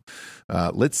 So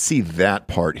let's see that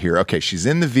part here. Okay, she's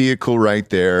in the vehicle right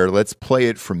there. Let's play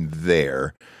it from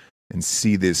there and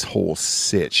see this whole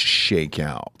sitch shake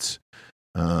out.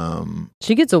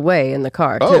 She gets away in the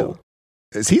car, Oh,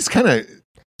 too. he's kind of,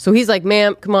 So he's like,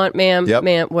 ma'am, come on, ma'am, Yep.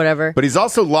 ma'am, whatever. but he's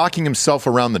also locking himself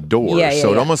around the door. Yeah, yeah, so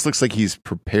it yeah. almost looks like he's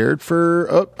prepared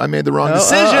for, I made the wrong Oh,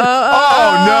 decision.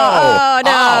 oh, no. oh,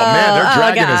 no. man, they're Oh,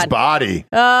 dragging his God. body.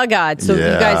 Oh, God. So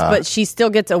Yeah. you guys, but she still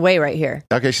gets away right here.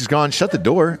 Okay, she's gone. Shut the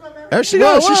door. There she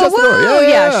Whoa, goes. She whoa, shuts the door. whoa. Yeah,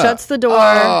 Yeah, shuts the door.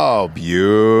 Oh,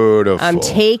 beautiful. I'm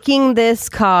taking this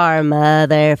car,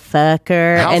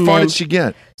 motherfucker. How and far then, did she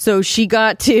get? So she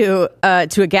got to a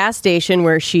gas station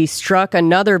where she struck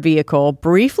another vehicle.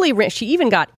 Briefly, she even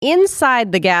got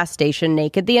inside the gas station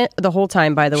naked the whole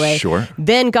time. By the way, Sure.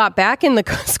 Then got back in the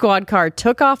squad car,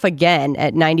 took off again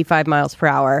at 95 miles per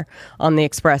hour on the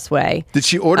expressway. Did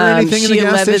she order anything in the She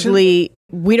gas station? allegedly,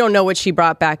 we don't know what she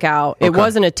brought back out. It Okay.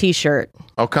 wasn't a T-shirt.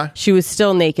 Okay. She was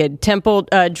still naked. Temple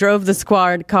drove the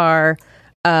squad car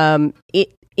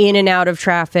in and out of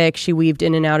traffic. She weaved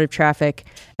in and out of traffic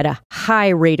at a high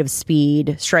rate of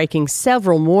speed, striking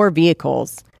several more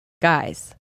vehicles.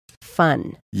 Guys,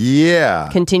 fun. Yeah.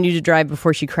 Continued to drive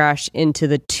before she crashed into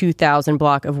the 2000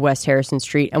 block of West Harrison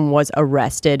Street and was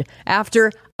arrested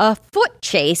after a foot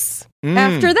chase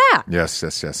after that. Yes.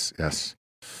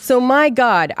 So my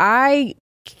God, I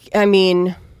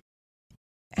mean,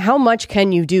 how much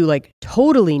can you do like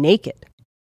totally naked,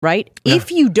 right? Yeah.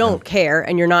 If you don't care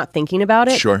and you're not thinking about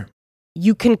it, Sure.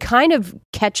 you can kind of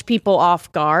catch people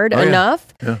off guard Oh, yeah.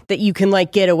 enough Yeah. that you can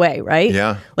like get away, right?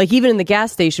 Yeah. Like even in the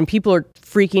gas station, people are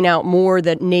freaking out more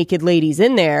that naked ladies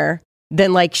in there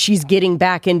than like she's getting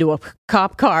back into a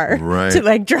cop car Right. to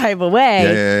like drive away.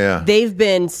 Yeah. They've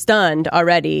been stunned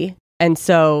already. And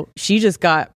so she just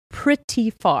got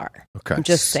pretty far. Okay. I'm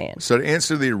just saying. So to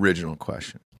answer the original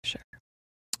question. Sure.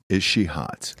 Is she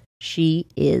hot? She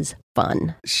is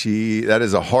fun. That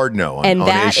is a hard no on, And on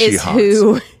that is she is hot?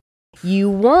 who you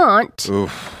want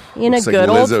Oof. in a Looks like good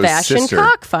Lizzo's old-fashioned sister.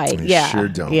 cockfight. You Yeah. Sure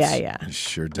don't. Yeah. You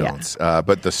sure don't.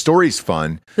 But the story's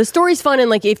fun. The story's fun. And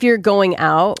like if you're going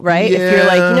out, right? If you're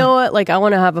like, Yeah. you know what? Like I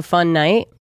want to have a fun night.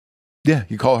 Yeah,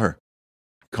 you call her.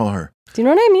 Call her. Do you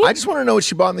know what I mean? I just want to know what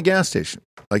she bought in the gas station.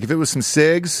 Like if it was some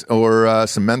cigs or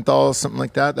some menthol, something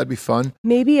like that, that'd be fun.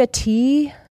 Maybe a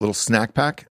tea. Little snack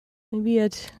pack. Maybe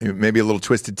Maybe a little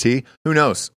twisted tea. Who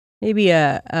knows? maybe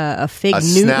a fig A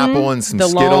Newton. Snapple and some the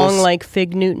Skittles. long like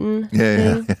fig Newton.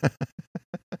 Yeah. thing.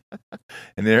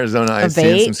 In Arizona, I see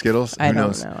vape? some Skittles. I Who don't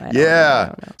knows? know. I don't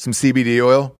Yeah. know. Some CBD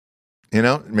oil. You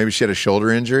know, maybe she had a shoulder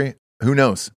injury. Who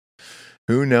knows?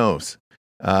 Who knows?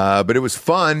 But it was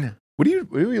fun. What are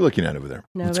you looking at over there?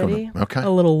 What's going Nobody. on? Okay. A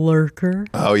little lurker.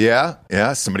 Oh yeah,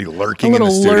 yeah. Somebody A lurking in little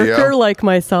the studio. lurker like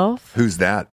myself. Who's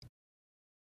that?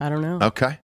 I don't know.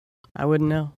 Okay. I wouldn't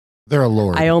know. They're a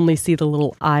lord. I only see the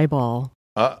little eyeball,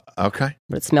 Okay.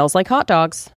 but it smells like hot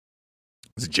dogs.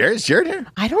 Is it Jared? Is Jared here?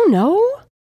 I don't know.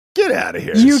 Get out of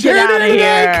here. You Is get Jared outta in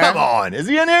here. Come on. Is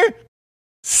he in here?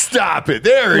 Stop it.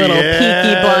 There Little he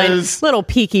peaky blind, is. little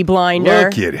peaky blinder.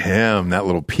 Look at him, that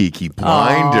little peaky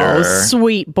blinder. Oh,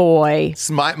 sweet boy.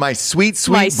 It's my sweet,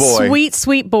 My sweet boy. sweet,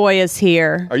 sweet boy is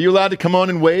here. Are you allowed to come on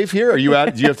and wave here? Are you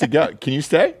out? Do you have to go? Can you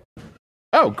stay?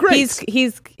 Oh, great.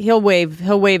 He'll wave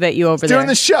at you over He's there. doing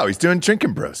the show. He's doing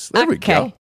Drinking Bros. There we Okay.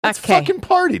 go. Let's Okay. fucking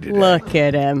party today. Look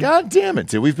at him. God damn it,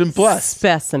 dude. We've been blessed.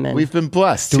 Specimen. We've been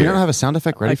blessed. Do we here. not have a sound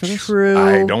effect ready a for this? true,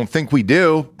 I don't think we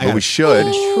do, but we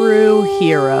should. true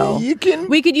hero. You can.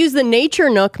 We could use the nature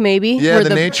nook, maybe. Yeah, where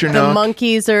the nature the nook.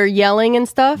 monkeys are yelling and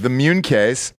stuff. The Mune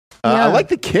case. I Yeah. like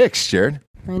the kicks, Jared.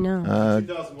 I know.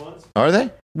 Are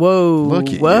they? Whoa. Look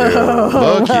at whoa. you.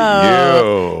 Look at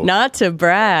you. Not to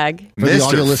brag. For the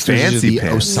audio Mr. listeners, these are Fancy the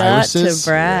Pants. Not to Osiris's.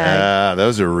 brag. Yeah,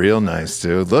 those are real nice,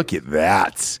 dude. Look at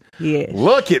that. Yeah.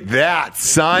 Look at that,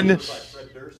 son.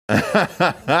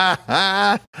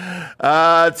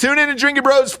 Tune in to Drinking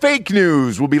Bros Fake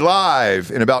News. We'll be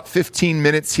live in about 15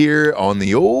 minutes here on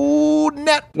the old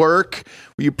network.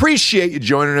 We appreciate you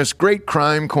joining us. Great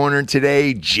crime corner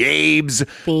today, Jabes.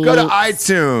 Go to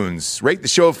iTunes, rate the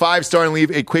show a 5-star and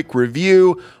leave a quick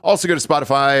review. Also go to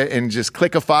Spotify and just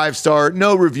click a 5-star.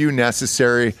 No review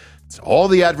necessary. It's all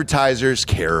the advertisers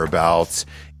care about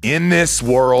in this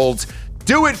world.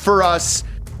 Do it for us.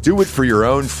 Do it for your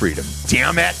own freedom.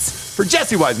 Damn it. For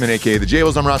Jesse Wiseman, a.k.a. The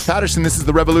Jables, I'm Ross Patterson. This is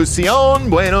The Revolucion.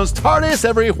 Buenos tardes,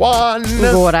 everyone.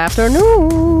 Good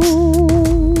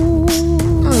afternoon.